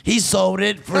 He sold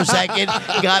it for a second,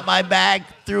 got my bag,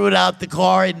 threw it out the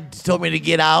car, and told me to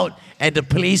get out. And the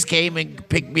police came and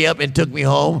picked me up and took me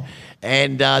home.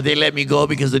 And they let me go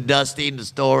because of Dusty and the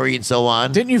story and so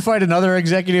on. Didn't you fight another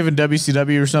executive in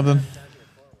WCW or something?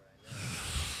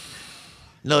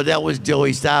 No, that was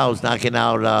Joey Styles knocking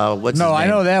out what's his No, name? I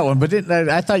know that one, but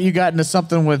I thought you got into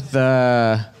something with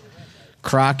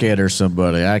Crockett or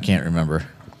somebody. I can't remember.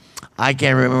 I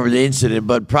can't remember the incident,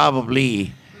 but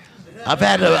probably. I've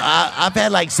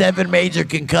had like 7 major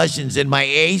concussions. In my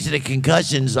age of the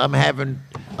concussions, I'm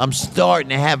starting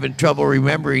to having trouble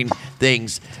remembering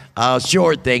things,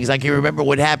 short things. I can remember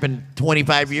what happened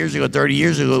 25 years ago, 30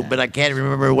 years ago, but I can't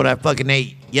remember what I fucking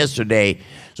ate yesterday.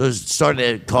 So it's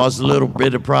starting to cause a little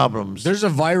bit of problems. There's a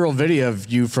viral video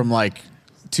of you from like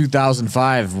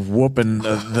 2005 whooping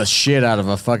the shit out of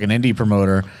a fucking indie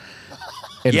promoter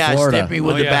in Florida. Stiffed me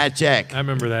with a bad check. I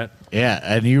remember that. Yeah,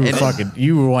 and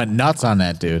you went nuts on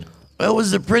that, dude. Well, it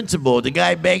was the principal. The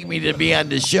guy begged me to be on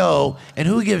the show, and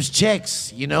who gives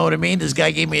checks? You know what I mean? This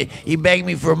guy he begged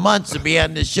me for months to be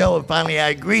on the show, and finally I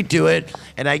agreed to it,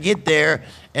 and I get there,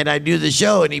 and I do the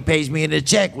show, and he pays me in a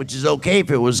check, which is okay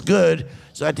if it was good.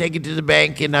 So I take it to the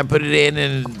bank, and I put it in,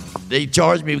 and they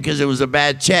charged me because it was a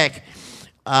bad check.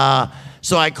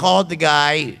 So I called the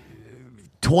guy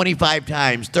 25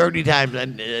 times, 30 times. I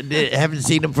haven't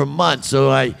seen him for months,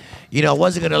 so I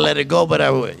wasn't going to let it go, but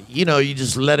you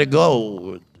just let it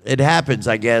go. It happens,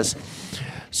 I guess.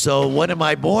 So one of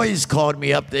my boys called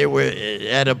me up there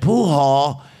at a pool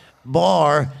hall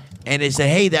bar, and they said,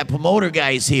 hey, that promoter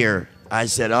guy's here. I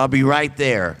said, I'll be right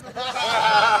there.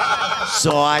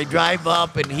 So I drive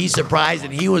up, and he's surprised,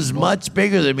 and he was much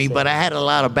bigger than me, but I had a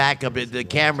lot of backup. The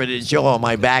camera didn't show all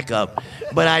my backup.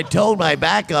 But I told my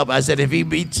backup, I said, if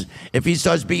he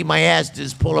starts beating my ass,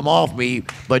 just pull him off me,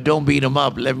 but don't beat him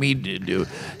up. Let me do.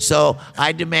 So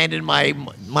I demanded my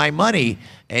money,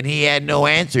 and he had no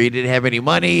answer. He didn't have any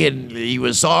money, and he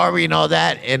was sorry and all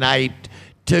that, and I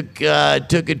took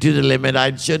it to the limit.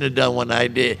 I shouldn't have done what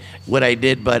I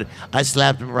did, but I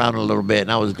slapped him around a little bit,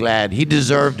 and I was glad. He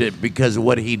deserved it because of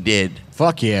what he did.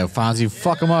 Fuck yeah, Fonzie,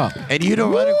 fuck him up. And you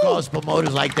don't run across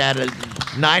promoters like that.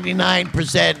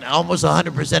 99%, almost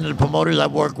 100% of the promoters I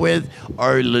work with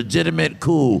are legitimate,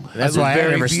 cool. That's why I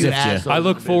never stiffed you. I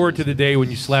look forward to the day when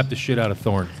you slap the shit out of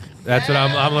Thorne. That's what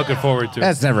I'm looking forward to.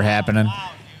 That's never happening.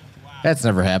 That's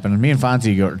never happening. Me and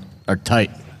Fonzie are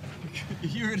tight.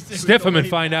 Stiff him and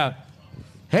find out.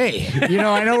 Hey,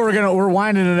 I know we're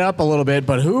winding it up a little bit,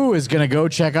 but who is gonna go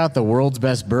check out the world's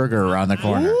best burger around the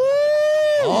corner?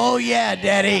 Oh yeah,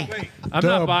 Daddy. I'm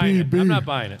not buying it. I'm not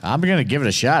buying it. I'm gonna give it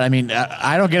a shot. I mean,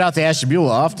 I don't get out to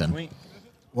Ashtabula often.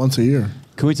 Once a year.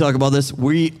 Can we talk about this?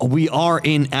 We are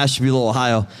in Ashtabula,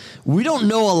 Ohio. We don't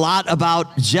know a lot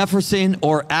about Jefferson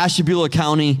or Ashtabula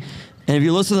County. And if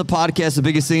you listen to the podcast, the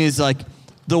biggest thing is like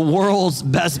the world's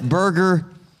best burger.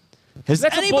 Has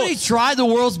anybody tried the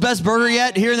world's best burger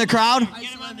yet here in the crowd?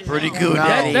 Pretty good,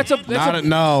 Daddy.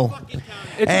 No.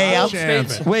 Hey,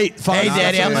 Wait, hey,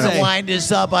 Daddy, I'm going to wind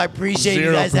this up. I appreciate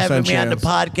you guys having me on the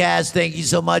podcast. Thank you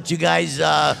so much. You guys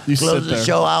closed the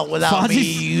show out without me.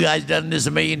 You guys done this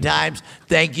a million times.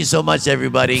 Thank you so much,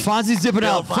 everybody. Fonzie's dipping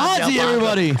out. Fonzie,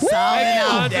 everybody. Signing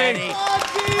out, Daddy.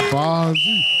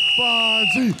 Fonzie,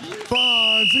 Fonzie,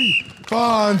 Fonzie,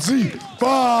 Fonzie,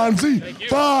 Fonzie,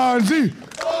 Fonzie.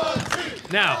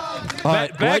 Now,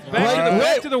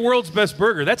 back to the world's best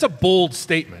burger. That's a bold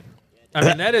statement. I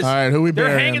mean, that is. All right, who we They're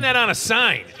burying? hanging that on a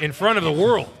sign in front of the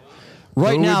world.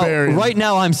 Right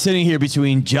now, I'm sitting here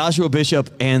between Joshua Bishop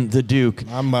and the Duke,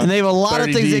 and they have a lot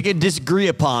of things they can disagree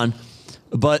upon.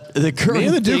 But the current Me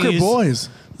and the Duke thing are boys.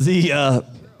 The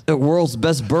world's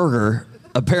best burger,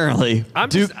 apparently.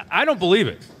 I don't believe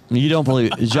it. You don't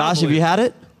believe it, Josh? Have you had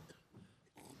it?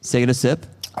 Taking a sip.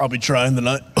 I'll be trying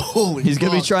tonight. He's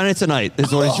going to be trying it tonight.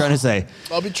 Is what he's trying to say.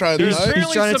 I'll be trying There's tonight.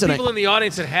 apparently trying it some tonight. people in the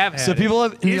audience that have had So it. people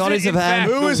in the audience have had.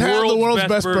 Who has had the world's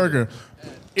best burger?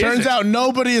 Turns out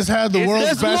nobody has had the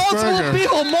world's best burger.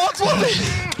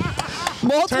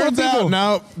 Multiple Turns people.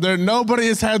 out now nobody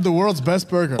has had the world's best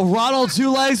burger. Ronald Two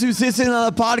Legs, who sits in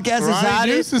on the podcast, has had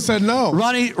Ronnie it. Deuces said no.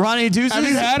 Ronnie Deuces. Have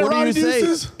you had it, What do you Ronnie say?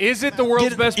 Deuces? Is it the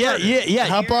world's best burger? Yeah.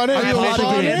 Hop on in. Are you allowed to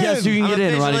Hop on get in? in. Yes, you can I'm get in,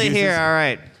 Ronnie officially Deuces. here. All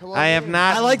right. I have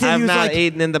not. I like that I've he was not like-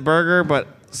 eaten in the burger, but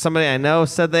somebody I know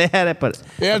said they had it. But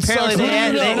Yeah, it apparently sucks. they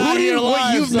had it. Who do you know?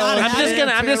 You've not I'm had just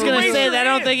gonna Raise say your that I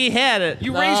don't hand. think he had it.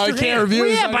 You raised your can't hand. review. Well,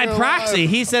 He's yeah, not by gonna proxy.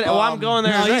 lie. He said, "Oh, I'm going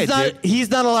there." No, he's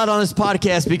not allowed on this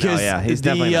podcast because yeah, he's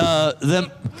definitely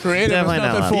the Creative Definitely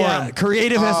has nothing not. for yeah, him.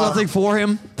 creative has nothing for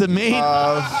him. The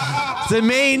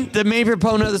main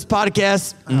proponent of this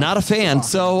podcast, not a fan.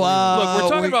 So Look, we're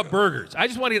talking about burgers. I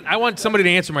want somebody to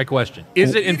answer my question.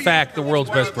 Is it in fact the world's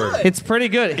best burger? It's pretty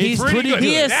good. It's pretty good.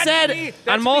 He has That to said me- that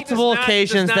to on me multiple does not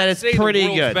occasions that it's say the pretty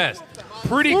world's good. best.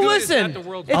 pretty Well, good. listen, It's not the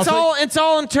world's it's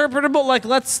all interpretable. Like,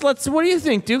 let's. What do you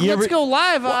think, Duke? Let's go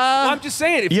live. I'm just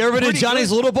saying. If You ever been to pretty Johnny's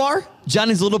good- Little Bar?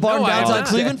 Johnny's Little Bar No, in I have downtown not.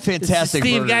 Cleveland? Fantastic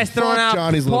Steve, burger. guys throwing out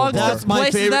Johnny's Little plugs Bar. to That's my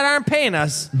places favorite. that aren't paying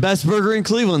us. Best burger in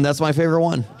Cleveland. That's my favorite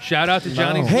one. Shout out to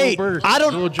Johnny's. Hey, Little Burgers. I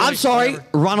Little don't. joint, I'm sorry, whatever.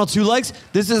 Ronald Two Legs.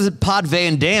 This is Pod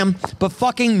Van Dam, but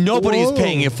fucking nobody is Whoa.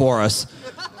 paying it for us.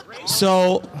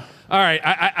 So All right,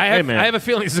 I have a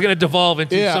feeling this is going to devolve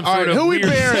into Yeah, some all sort right. of Who we weird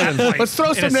burying? fight Let's throw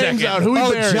in some a names second. out. Who we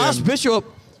burying? Josh Bishop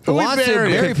Who we wants to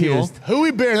burying? bury people. Who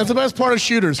we burying? That's the best part of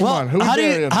shooters. Come on. Who we how do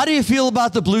burying? you how do you feel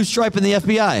about the blue stripe in the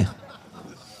FBI?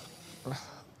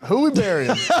 Who we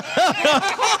burying?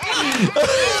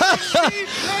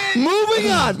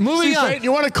 Moving on. Steve Payne,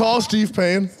 you want to call Steve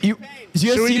Payne? You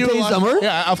Should we Steve do a Payne's lot- number?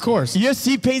 Yeah, of course. You have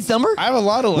Steve Payne's number? I have a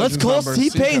lot of Let's legends call numbers.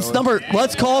 Steve Payne's Steve number.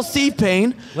 Let's call Steve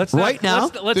Payne Let's not- right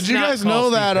now. let's Did you not guys call know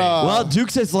Steve that? Payne. Well,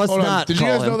 Duke says let's Hold on. not. Did you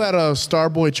call guys him. know that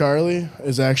Starboy Charlie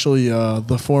is actually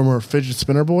the former fidget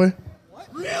spinner boy?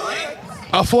 Really?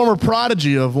 A former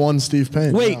prodigy of one Steve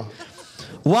Payne. Wait, Yeah.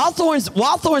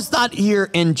 Wildthorn's not here,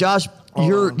 and Josh,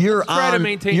 you're Try to on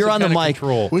maintain you're some on the kind of mic.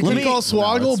 control. We Let can me- call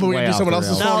Swoggle, but we can do someone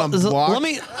else's phone Now, on block.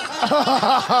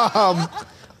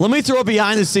 let me throw a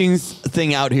behind the scenes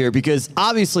thing out here because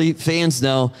obviously fans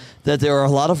know that there are a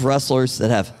lot of wrestlers that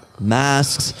have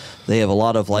masks. They have a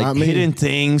lot of like Not me. hidden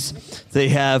things. They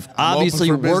have I'm obviously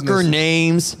open for worker business.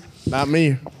 names. Not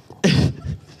me.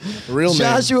 Real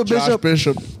Joshua name. Josh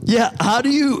Bishop. Yeah, how do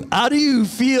you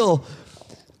feel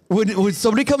when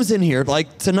somebody comes in here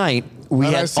like tonight? We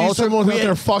And I had see also someone we without had,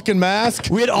 their fucking mask.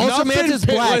 we had Ultra Nothing Mantis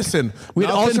pi- Black. Listen, We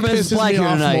had nothing Ultra Mantis pisses Black me here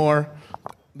off tonight. more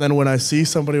than when I see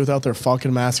somebody without their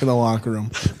fucking mask in the locker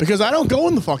room. Because I don't go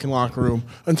in the fucking locker room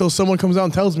until someone comes out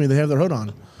and tells me they have their hood on.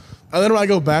 And then when I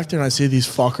go back there and I see these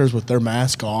fuckers with their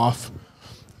mask off,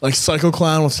 like Psycho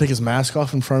Clown wants to take his mask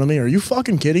off in front of me. Are you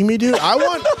fucking kidding me, dude? I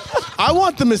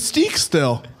want the mystique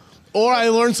still. Or I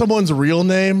learn someone's real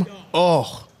name.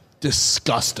 Oh,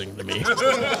 disgusting to me.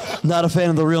 Not a fan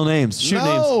of the real names. Shoot names.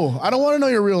 No, I don't want to know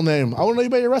your real name. I want to know you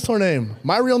about your wrestler name.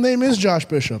 My real name is Josh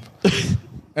Bishop.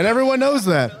 And everyone knows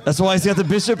that. That's why he's got the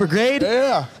Bishop Brigade.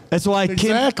 Yeah. That's why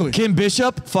Exactly. Kim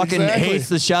Bishop fucking Exactly. hates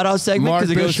the shout out segment Mark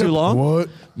because it goes Bishop, too long. What?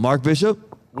 Mark Bishop.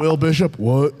 Will Bishop,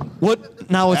 what? What?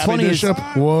 Now what's Abby funny Bishop,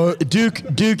 is what?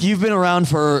 Duke, you've been around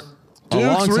for a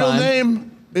long Duke's time. real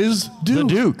name is The Duke.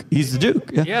 Duke. He's the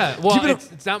Duke. Yeah, well, Keep it-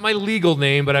 it's not my legal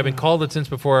name, but I've been called it since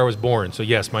before I was born. So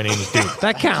yes, my name is Duke.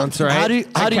 That counts, right?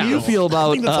 How do you feel I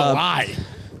about think that's a lie.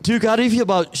 Duke? How do you feel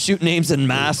about shoot names and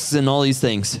masks and all these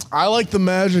things? I like the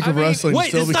magic of mean- wrestling Wait, to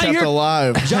still it's be not kept your-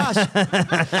 alive. Josh,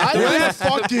 I am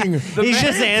fucking. He's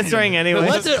just answering anyway.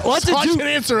 what's the I Duke? can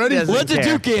answer anything. What's the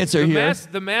care. Duke answer here?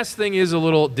 The mask thing is a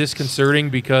little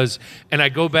disconcerting because, and I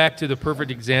go back to the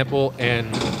perfect example, and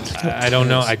I don't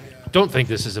know, I don't think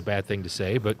this is a bad thing to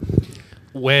say, but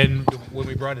when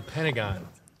we brought in Pentagon,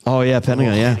 Oh yeah,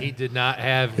 Pentagon. Yeah. he did not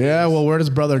have Yeah, well, where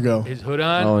does brother go? his hood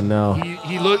on. Oh, no.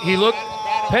 He looked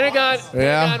Pentagon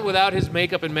Yeah. without his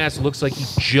makeup and mask looks like he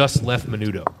just left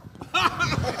Menudo.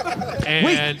 And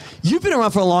Wait, you've been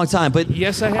around for a long time, but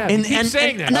yes, I have. You keep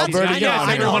saying that. Not, Alberta I know, John.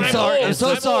 I know. I'm sorry. I'm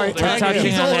so sorry. We're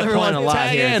touching on that point a lot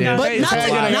here, dude. But not Tag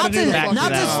in, I gotta do that. not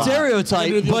to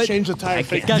stereotype, but change the tire.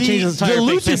 fake. Gotta change the tire,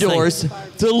 fix this thing.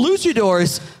 the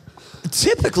luchadors,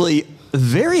 typically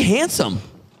very handsome,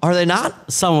 are they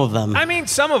not? Some of them. I mean,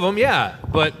 some of them, yeah,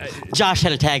 but Josh had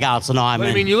to tag out, so now I'm But I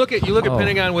in. mean, you look at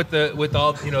Pentagon with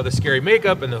all the scary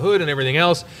makeup and the hood and everything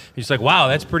else. You're just like, wow,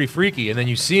 that's pretty freaky. And then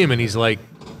you see him, and he's like,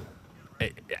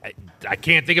 I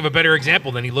can't think of a better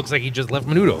example than he looks like he just left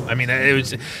Menudo. I mean,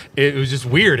 it was just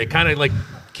weird. It kind of like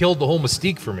killed the whole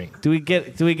mystique for me. Do we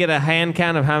get a hand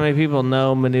count of how many people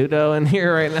know Menudo in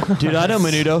here right now? Dude, I know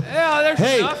Menudo. Yeah, there's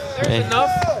Hey. enough. There's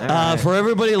enough. For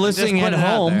everybody listening put at it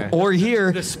out home there. or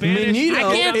here, The Spanish- Menudo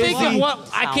I can't is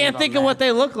think of the- what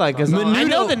they look like. I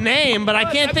know the name, but I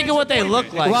can't think of what they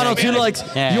look like. Ronald Two Legs.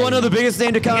 Yeah. You want to know the biggest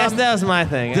name to I come? guess that was my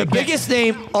thing. The biggest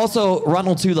name, also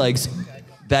Ronald Two Legs,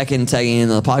 back in tagging in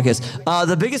the podcast.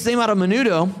 The biggest name out of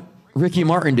Menudo, Ricky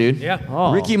Martin, dude. Yeah.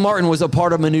 Oh. Ricky Martin was a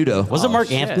part of Menudo. Wasn't Mark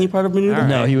shit. Anthony part of Menudo?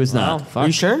 No, he was Well, not. Are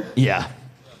you sure? Yeah.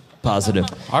 Positive.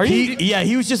 Are you?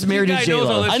 He was just married to guy knows all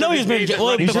J-Lo. this. I know he's married.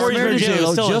 Well, He's before just he was married married to to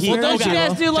J-Lo, still just he- like- Don't you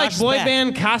guys do like Josh's boy back.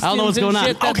 band costumes I don't know what's and going on.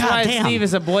 shit? That's Oh, why goddamn. Steve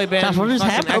is a boy band. Josh, what just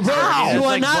fucking happened? expert. Wow. It's Do I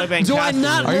like boy not? band Do I costumes.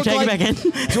 not Are you look tagging like? back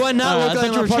in? Do I not I look thought like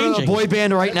you I'm were part of a changing. boy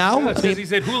band right now? Because he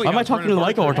said Julio. Am I talking to the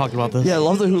mic while we're talking about this? Yeah, I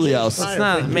love the Julios. Let's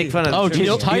not make fun of Oh, the change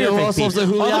know- of tire you know who fake else loves fee. the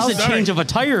Julio? Oh, that's a Sorry. change of a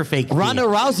tire fake fee. Ronda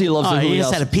Rousey loves the Oh, Julios. you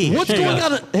just had a pee. What's There you going go.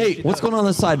 on? Hey, what's going on in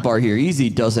the sidebar here? Easy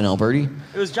doesn't, Alberti.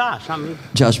 It was Josh, not me.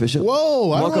 Josh Bishop.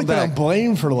 Whoa, I don't Welcome like that back. I'm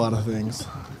blamed for a lot of things.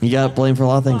 You got blamed for a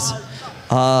lot of things.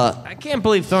 I can't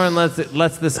believe Thorne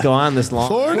lets this go on this long.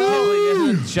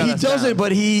 He doesn't,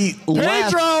 but he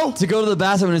left to go to the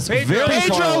bathroom, and it's very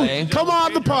far away. Come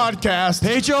on the podcast.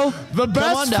 Pedro, the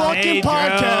best fucking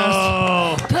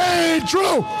podcast.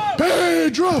 Pedro.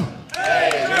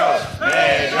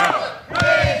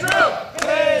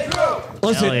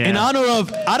 Listen, in honor of,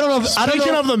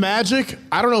 Speaking of the Magic,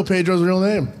 I don't know Pedro's real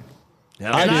name. And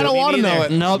I don't want to know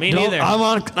it. No, Me neither. I'm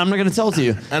not going to tell it to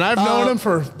you. And I've known him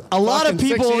for a lot of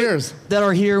people 6 years. that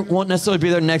are here won't necessarily be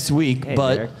there next week,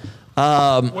 but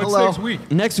What's next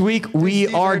week? next week we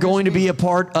are going to be a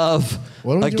part of,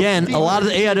 again, a lot of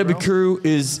the AIW crew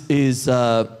is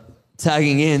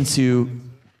tagging into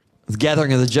the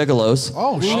Gathering of the Juggalos.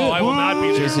 Oh, shit. Oh, I will not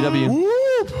be there. JCW.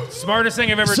 Smartest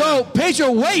thing I've ever So, done.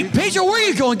 Pedro, wait. Pedro, where are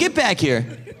you going? Get back here.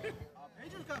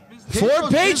 For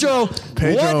Pedro,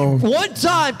 one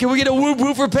time, can we get a whoop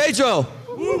whoop for Pedro?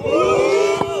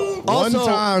 One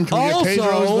time, can we get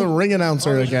Pedro as the ring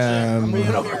announcer again?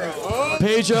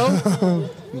 Pedro,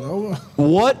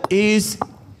 what is,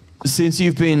 since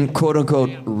you've been quote unquote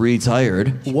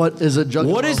retired, What is a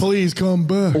Juggalo? Please come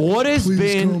back. what has Please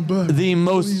been come back. the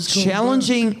most Please come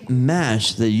challenging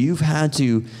match that you've had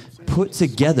to put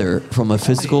together from a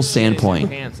physical standpoint?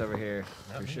 Pants over here,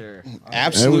 for sure.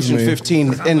 Absolution me.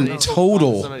 15 in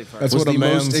total That's was what a the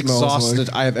man most smells exhausted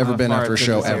like. I have ever been after a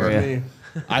show ever.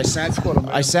 I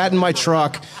sat in my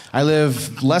truck. I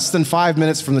live less than 5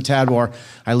 minutes from the Tadmor.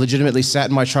 I legitimately sat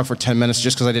in my truck for 10 minutes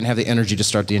just because I didn't have the energy to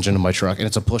start the engine of my truck, and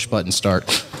it's a push button start.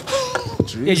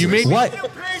 Yeah, you made me. What?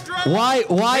 Why?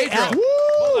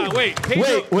 Hold on, wait.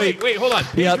 Pedro, wait, hold on.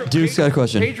 Yep, Duke's got a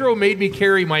question. Pedro made me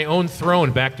carry my own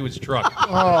throne back to his truck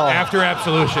after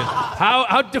absolution.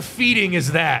 How defeating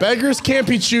is that? Beggars can't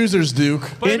be choosers, Duke.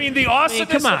 But I mean, the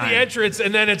awesomeness of the entrance,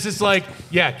 and then it's just like,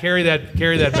 yeah, carry that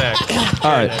back.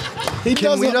 All right. He Can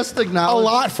does we just acknowledge a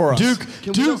lot for us. Can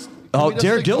we just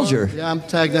Derek Dillinger. Yeah, I'm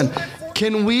tagged in.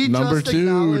 Can we Number just 2,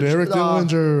 acknowledge Derek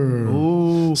Dillinger.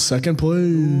 Ooh. Second place.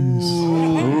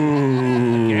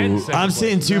 I'm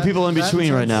seeing two people in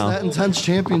between right now. That intense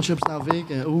championship's now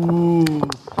vacant. Ooh.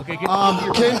 Okay,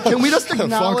 Can we just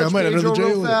acknowledge I might enter the Pedro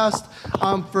real jail. fast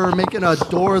for making a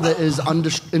door that is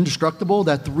indestructible,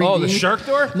 that 3D? Oh, the shark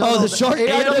door? No, The Shark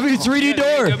AIW 3D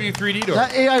door. AIW 3D door.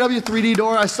 That AIW 3D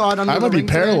door, I saw it under I the might be ring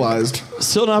today. paralyzed.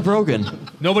 Still not broken.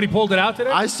 Nobody pulled it out today?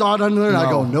 I saw it under there and I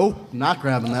go, nope, not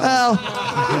grabbing that one.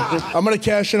 Well, I'm going to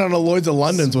cash in on a Lloyd's of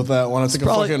London's with that one. I think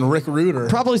probably- fucking Rick Ruder.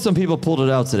 probably some people pulled it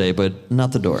out today, but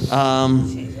not the door.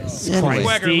 Anyway.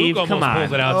 Swagger Steve, Luke come almost on.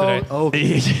 pulled it out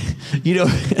today. You know,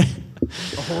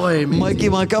 Boy, me. Mikey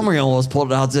Montgomery almost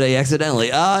pulled it out today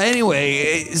accidentally.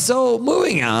 Anyway, so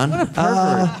moving on.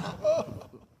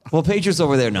 Well, Pedro's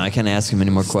over there now. I can't ask him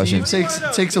any more questions.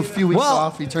 Takes a few weeks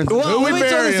off. He turns. Who let we me tell you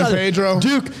burying, something. Pedro?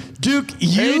 Duke,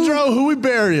 you. Pedro, who we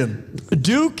burying?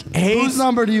 Duke hates. Whose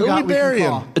number do you Who got? we We can burying?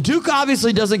 call? Duke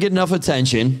obviously doesn't get enough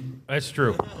attention. That's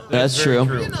true. That's very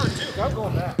true.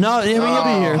 No, I mean, you'll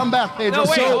be here. Come back, Pedro.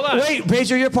 No, wait, hold on. Wait,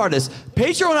 Pedro, you're part of this.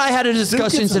 Pedro and I had a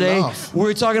discussion gets today. enough. We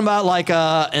were talking about like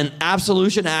an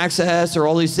absolution access or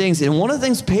all these things. And one of the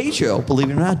things Pedro, believe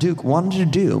it or not, Duke wanted to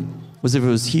do was if it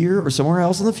was here or somewhere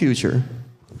else in the future,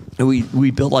 and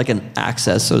we built like an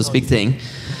access, so to speak, thing,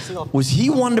 was he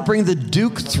wanted to bring the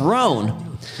Duke throne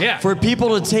for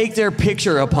people to take their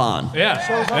picture upon. Yeah.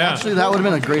 Actually, that would have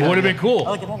been a great. Would have been cool.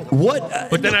 What?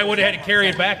 But then I would have had to carry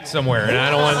it back somewhere, and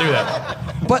I don't want to do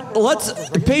that.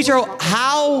 But Pedro,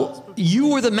 how you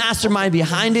were the mastermind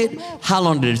behind it? How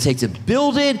long did it take to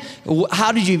build it?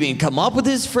 How did you even come up with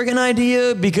this friggin'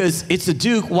 idea? Because it's the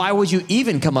Duke. Why would you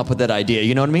even come up with that idea?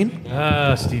 You know what I mean?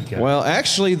 Steve got it. Well,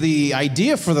 actually, the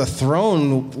idea for the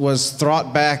throne was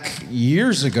thought back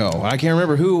years ago. I can't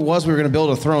remember who it was we were going to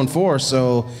build a throne for,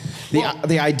 so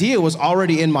the idea was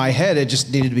already in my head. It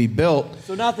just needed to be built.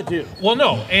 So not the Duke. Well,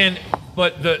 no,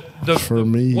 but For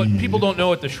me. what people don't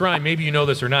know at the shrine, maybe you know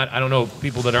this or not, I don't know,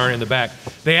 people that aren't in the back,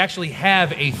 they actually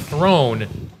have a throne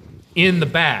in the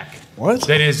back. What?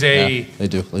 That is Yeah, they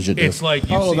do. Legit do. It's like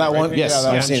you've seen that it, right? one. Yes, yeah,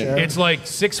 that I've seen it. chair. It's like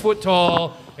 6 foot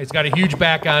tall. It's got a huge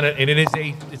back on it, and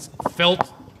it's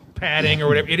felt padding or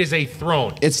whatever. It is a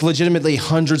throne. It's legitimately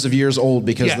hundreds of years old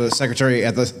because Yeah. the secretary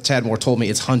at the Tadmor told me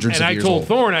it's hundreds And of I years told old.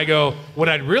 Thorne, I go, what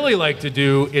I'd really like to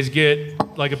do is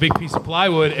get like a big piece of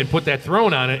plywood and put that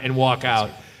throne on it and walk out.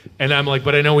 And I'm like,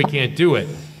 but I know we can't do it.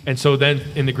 And so then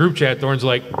in the group chat, Thorne's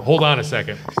like, hold on a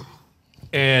second.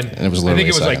 And it was I literally think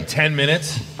it was a like second. 10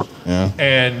 minutes. Yeah.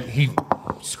 And he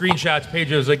screenshots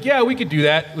Pedro's like, yeah, we could do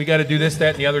that. We got to do this,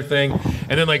 that, and the other thing.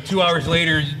 And then like 2 hours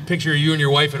later, picture of you and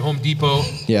your wife at Home Depot.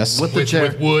 Yes. With the chair.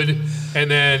 With wood. And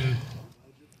then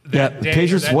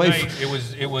Pedro's that wife. night,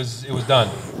 it was done.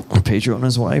 Pedro and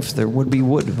his wife, there would be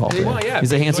wood involved. Well, yeah,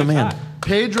 He's a handsome man.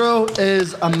 Pedro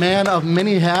is a man of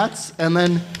many hats, and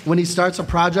then when he starts a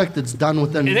project, it's done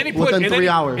within 3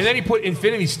 hours. And then he put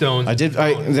Infinity Stones.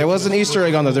 There was an Easter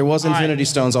egg on there. There was Infinity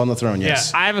Stones on the throne.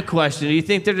 Yes. I have a question. Do you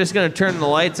think they're just gonna turn the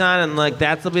lights on and like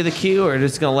that'll be the cue, or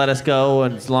just gonna let us go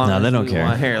and as long No, as they don't we care.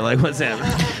 want here? Like what's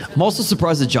happening? I'm also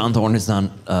surprised that John Thorne has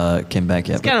not came back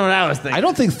yet. That's kind of what I was thinking. I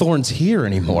don't think Thorne's here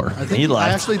anymore. He left.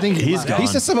 I actually think he's left. gone. He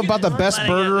said something about the best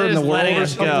burger in the world or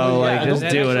Just something. go. Like Yeah, just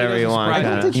do whatever you want. I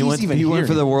don't kinda. think He he's went, even he went here.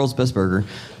 for the world's best burger.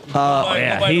 Oh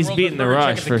yeah, he's beating the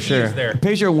rush for sure.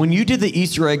 Pedro, when you did the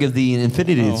Easter egg of the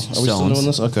Infinity Are we still Stones, doing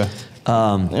this? Okay.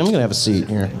 I'm gonna have a seat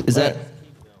here. is that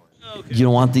you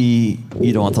don't want the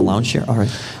lounge chair? All right.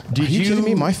 Are you kidding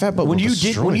me? My fat butt when will you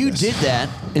destroy this. did that,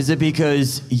 is it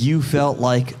because you felt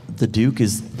like the Duke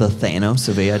is the Thanos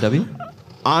of AIW?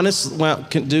 Honest, well,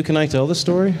 can I tell the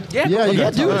story? Yeah, you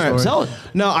got to do it. All right. Tell it.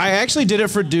 No, I actually did it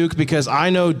for Duke because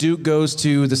I know Duke goes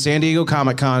to the San Diego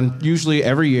Comic-Con usually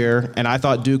every year, and I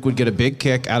thought Duke would get a big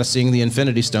kick out of seeing the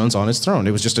Infinity Stones on his throne.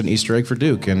 It was just an Easter egg for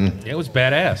Duke, and It was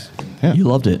badass. You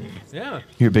loved it. Yeah.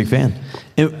 You're a big fan.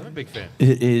 I'm a big fan.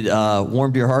 It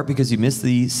warmed your heart because you missed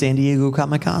the San Diego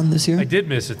Comic-Con this year? I did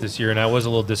miss it this year, and I was a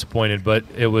little disappointed, but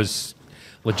it was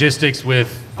logistics with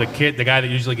the guy that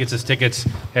usually gets his tickets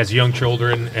has young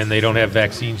children, and they don't have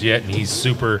vaccines yet, and he's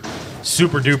super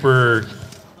duper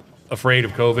afraid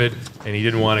of COVID, and he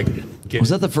didn't want to get. Was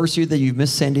that the first year that you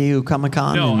missed San Diego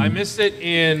Comic-Con? No, I missed it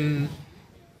in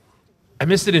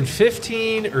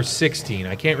 15 or 16.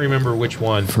 I can't remember which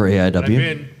one. For AIW? But I've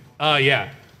been,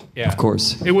 yeah. Of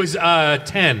course. It was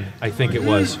 10, I think it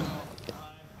was.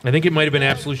 I think it might have been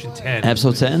Absolution 10.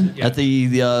 Absolute 10? Yeah. At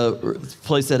the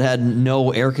place that had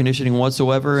no air conditioning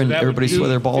whatsoever and That would everybody be sweat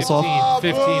their balls off?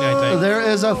 15, I think. There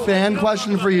is a fan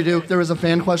question for you, Duke. There is a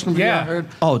fan question for you. I heard.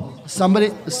 Oh, Somebody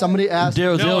asked.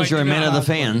 Daryl No, I Dillinger, do a man not. of the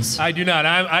fans. I do not.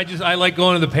 I like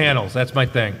going to the panels. That's my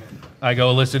thing. I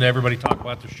go listen to everybody talk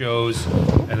about the shows.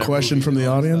 And their Question movies from the and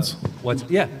all that audience? stuff. What's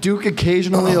yeah? Duke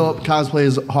occasionally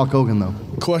cosplays Hulk Hogan, though.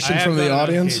 Question I have from the done it on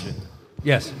audience? occasion.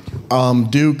 Yes.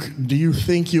 Duke, do you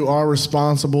think you are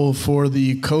responsible for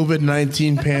the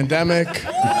COVID-19 pandemic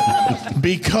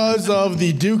because of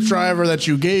the Duke driver that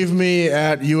you gave me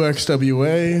at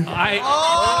UXWA?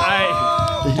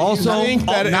 Also, I think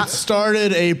that it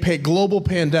started a global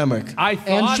pandemic.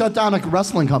 And shut down a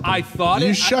wrestling company. I thought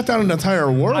You shut down an entire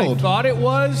I world. thought it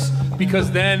was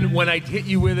because then when I hit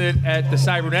you with it at the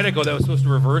Cybernetico, that was supposed to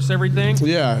reverse everything.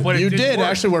 Yeah, but it you didn't did. work.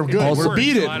 Actually, we're It good. didn't We work,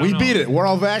 beat so it. I We don't beat know. it. We're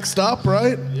all vaxxed up,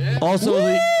 right? Also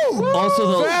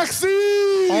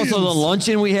the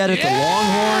luncheon we had at the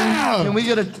Longhorn. Can we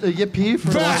get a yippee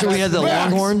for Luncheon we had the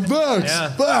Longhorn. Vax.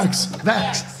 Yeah. Vax.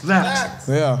 Vax.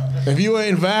 Yeah. If you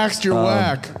ain't vaxxed, you're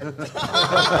whack.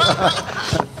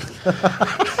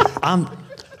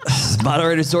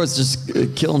 Moderator Swords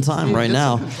just killing time right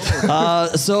now.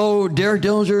 So Derek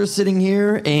Dillinger is sitting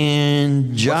here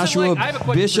and Joshua like? I have a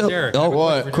question for Bishop. Derek. Oh, I have a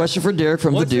what? Question for Derek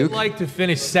from What's the Duke. it like to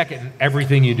finish second in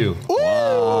everything you do?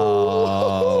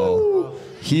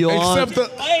 Heel on, Except the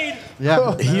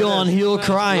Yeah. heel on heel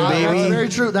crime, That's baby. very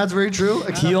true. That's very true.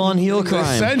 Heel on heel crime.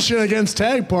 ascension against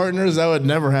tag partners, that would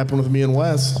never happen with me and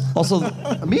Wes. Also,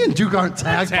 Me and Duke aren't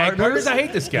tag Tag partners. partners? I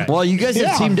hate this guy. well, you guys Yeah.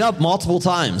 have teamed up multiple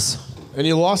times. And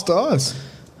you lost to us.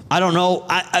 I don't know.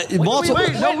 Multiple.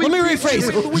 wait, no, let me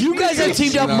rephrase. You guys have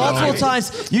teamed up multiple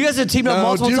times. You guys have teamed up No,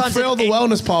 multiple Duke times. failed the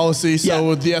wellness policy, so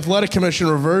Yeah. the athletic commission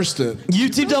reversed it. You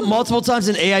teamed up multiple times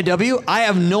in AIW. I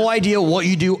have no idea what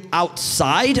you do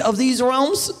outside of these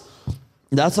realms.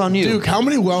 That's on you. Duke, how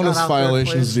many wellness Not out there,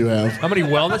 violations please. do you have? How many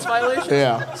wellness violations?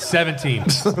 Yeah. 17.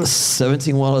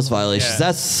 17 wellness violations. Yeah.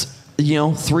 That's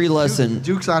 3 less than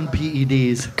Duke's on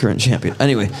PEDs. current champion.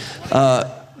 Anyway,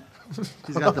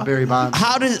 He's got the Barry Bonds.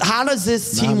 how does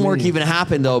this teamwork even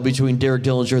happen though between Derek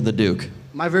Dillinger and the Duke?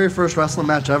 My very first wrestling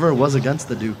match ever was against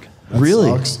the Duke. Really?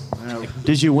 Sucks.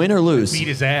 Did you win or lose? Beat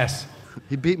his ass.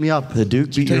 He beat me up. The Duke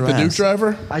beat Take your the Duke ass.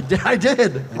 driver? I did.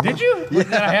 Did you? Yeah.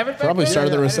 Did I have it back Probably then?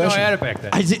 started the I recession. didn't know I had it back then.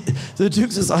 I did. The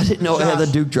Duke says I didn't know I had the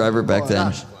Duke driver back then.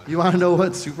 Gosh, you want to know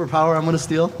what superpower I'm going to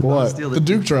steal? I'm gonna What? steal The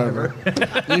Duke driver.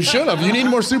 You should have. You need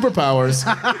more superpowers.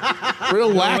 Real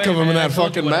lack of them in that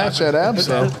fucking match at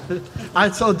Abso. I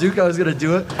told Duke I was going to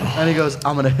do it, and he goes,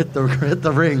 I'm going to hit the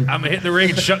ring. I'm going to hit the ring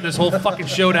and shut this whole fucking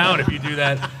show down if you do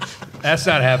that. That's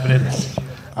not happening.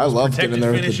 I love Protected getting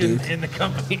there with the finish Duke. in the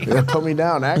company. Yeah, put me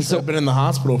down. Actually, I've been in the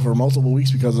hospital for multiple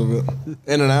weeks because of it.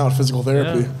 In and out, physical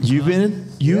therapy. You've been?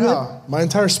 Yeah, my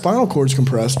entire spinal cord's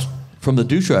compressed. From the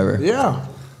Duke driver? Yeah,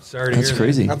 Sorry to That's hear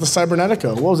crazy. at the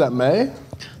Cybernetico. What was that, May?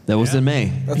 That was in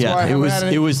May. That's why I it was. haven't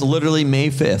had It was literally May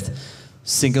 5th,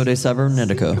 Cinco de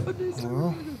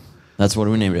Cybernetico. That's what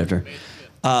we named it after.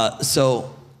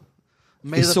 So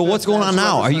what's going on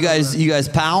now? Are you guys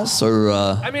pals or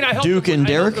I mean, I helped Duke him, and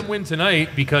Derek? I helped him win tonight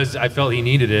because I felt he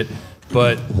needed it.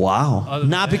 But wow,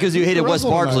 not because you hated Wes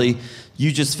Barkley.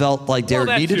 You just felt like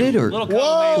Derek needed it, or a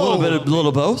little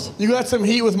of both. You got some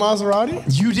heat with Maserati?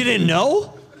 You didn't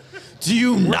know? Do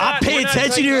you not pay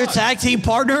attention to your tag team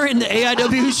partner in the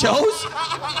AIW shows?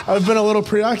 I've been a little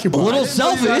preoccupied. A little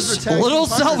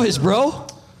selfish, bro.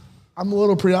 I'm a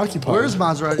little preoccupied. Where's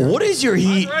Maserati? What is your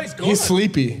heat? He's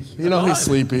sleepy. You know he's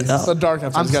sleepy. It's so dark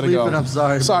after he's got to go. I'm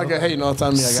sorry. Sorry, hey, no, it's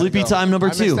on me. Sleepy time number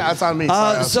 2. That's on me.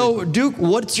 So, Duke,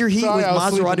 what's your heat with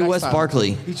Maserati Wes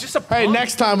Barkley? He's just a Hey,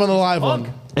 next time on the live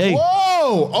one. Hey.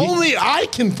 Whoa! Only I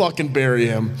can fucking bury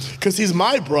him because he's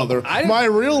my brother, my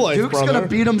real life Duke's brother. gonna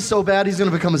beat him so bad he's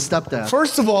gonna become his stepdad.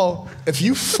 First of all, if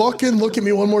you fucking look at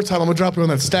me one more time, I'm gonna drop you on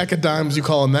that stack of dimes you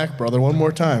call a neck, brother. One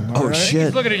more time. all right? Shit!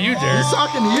 He's looking at you, Derek. He's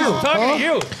talking to you. Talking to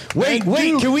you. Wait,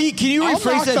 can you I'll rephrase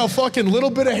knock that? the fucking little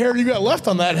bit of hair you got left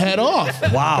on that head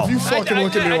off. Wow. If you fucking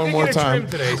look at me one more time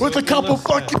with a couple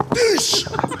fucking dish.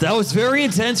 That was very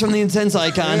intense from the intense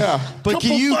icon. Yeah. But Couple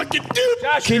can you fucking dude.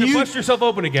 Josh, you're gonna bust yourself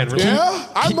open again. Really? Yeah,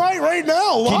 I might right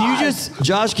now. Can you just,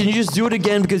 Josh? Can you just do it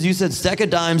again because you said stack of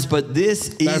dimes? But this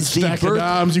is That stack of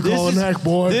dimes you call a neck,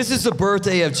 boy. This is the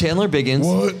birthday of Chandler Biggins.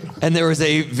 What? And there was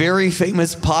a very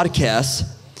famous podcast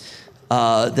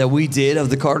that we did of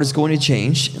The Carter's Going to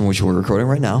Change, in which we're recording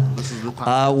right now,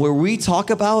 where we talk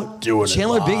about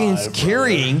Chandler Biggins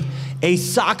carrying a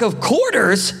sock of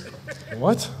quarters.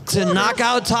 What? To knock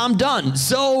out Tom Dunn.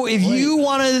 So if you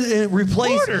want to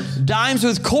replace dimes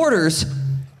with quarters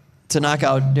to knock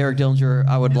out Derek Dillinger,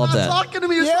 I would love that. Talking to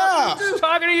me. He's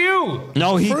talking to you.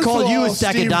 No, he First called of you all, a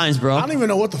stack Steve, of dimes, bro. I don't even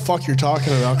know what the fuck you're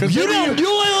talking about. You want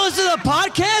to listen to the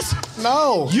podcast?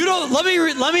 No. You don't. Let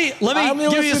me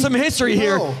give you some history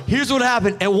here. No. Here's what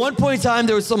happened. At one point in time,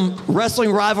 there was some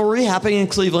wrestling rivalry happening in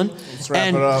Cleveland. Let's wrap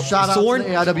it up. Shout out to the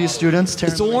AIW students.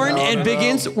 Thorne and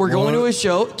Biggins were going to a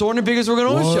show. Thorne and Biggins were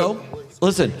going to a show.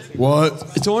 Listen. What?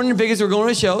 Thorne and Biggins were going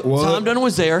to a show. What? Tom Dunn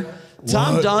was there.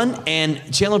 Tom Dunn and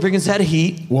Chandler Biggins had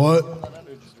heat. What?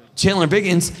 Chandler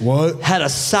Biggins What? had a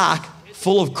sock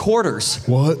full of quarters.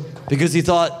 What? Because he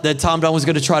thought that Tom Dunn was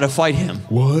going to try to fight him.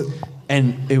 What?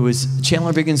 And it was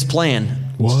Chandler Biggins' plan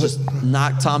What? to just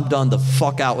knock Tom Dunn the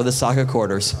fuck out with a sock of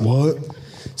quarters. What?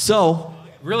 So,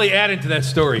 Really adding to that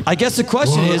story. I guess the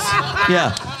question is,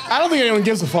 yeah. I don't think anyone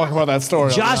gives a fuck about that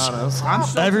story. Josh,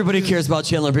 everybody cares about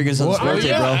Chandler Biggins on his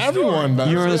birthday, bro. Everyone does.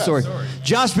 You remember the story.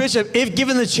 Josh Bishop, if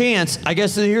given the chance, I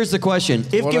guess here's the question.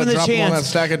 If Would given I the drop him on that chance,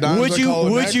 stack of dimes would I call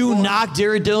a neck? you knock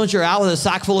Derek Dillinger out with a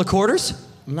sock full of quarters?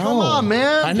 No. Come on,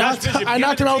 man. I knocked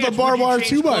him out with a barbed wire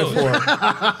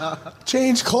 2x4.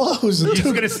 Change clothes. He's Dude,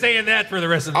 going to stay in that for the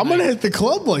rest of the I'm night. going to hit the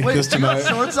club like this Do you have tonight.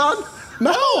 shorts on?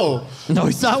 No. No,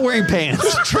 he's not wearing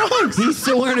pants. Trunks. He's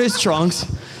still wearing his trunks.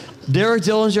 Derek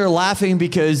Dillinger laughing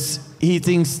because he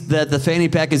thinks that the fanny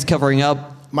pack is covering up.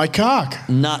 My cock.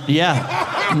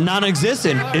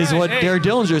 Non-existent is what Hey, Derek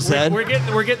Dillinger said. We're getting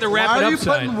the wrap Why it are up you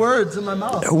sign. putting words in my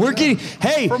mouth? We're getting,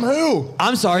 hey, From who?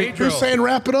 I'm sorry. Who's saying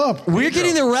wrap it up? We're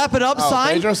getting the wrap it up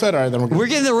sign. Pedro said, all right, then We're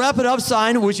getting the wrap it up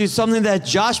sign, which is something that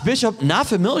Josh Bishop not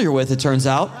familiar with, it turns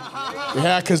out.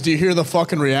 Yeah, because do you hear the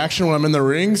fucking reaction when I'm in the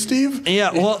ring, Steve?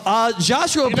 Yeah, well,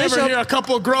 Joshua You Bishop. never hear a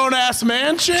couple grown-ass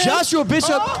man chant? Joshua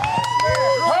Bishop.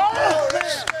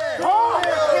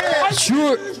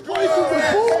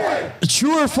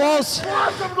 True or false?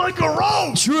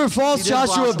 True or false,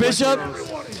 Joshua Bishop?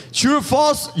 True or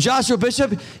false, Joshua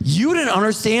Bishop? You didn't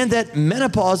understand that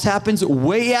menopause happens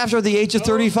way after the age of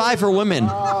 35 for women.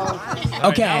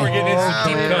 Okay. Now we're getting into some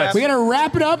deep cuts. We gotta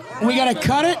wrap it up. We gotta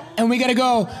cut it, and we gotta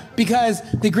go because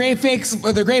the great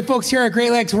folks here at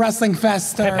Great Lakes Wrestling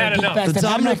Fest They've had enough. Fest, have had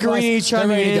Dominic enough for us. Guarini They're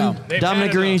chiming ready to in. go.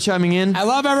 Dominic Guarini chiming in. I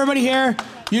love everybody here.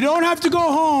 You don't have to go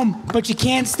home, but you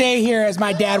can't stay here, as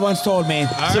my dad once told me.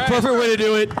 It's a perfect way to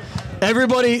do it.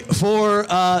 Everybody for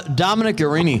Dominic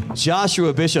Guarini,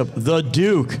 Joshua Bishop, The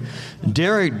Duke,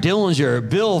 Derek Dillinger,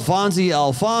 Bill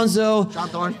Alfonso,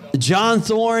 John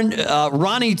Thorne,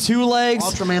 Ronnie Two Legs,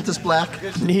 Ultramantis Black.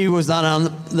 He was not on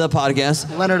the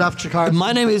podcast. Leonard F. Chikar.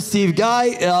 My name is Steve Guy.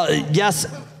 Yes,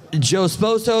 Joe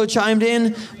Sposo chimed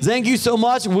in. Thank you so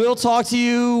much. We'll talk to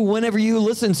you whenever you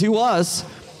listen to us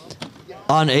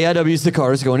on AIW's The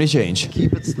Carter's Going to Change.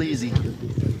 Keep it sleazy.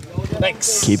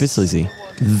 Thanks. Keep it sleazy.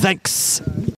 Thanks.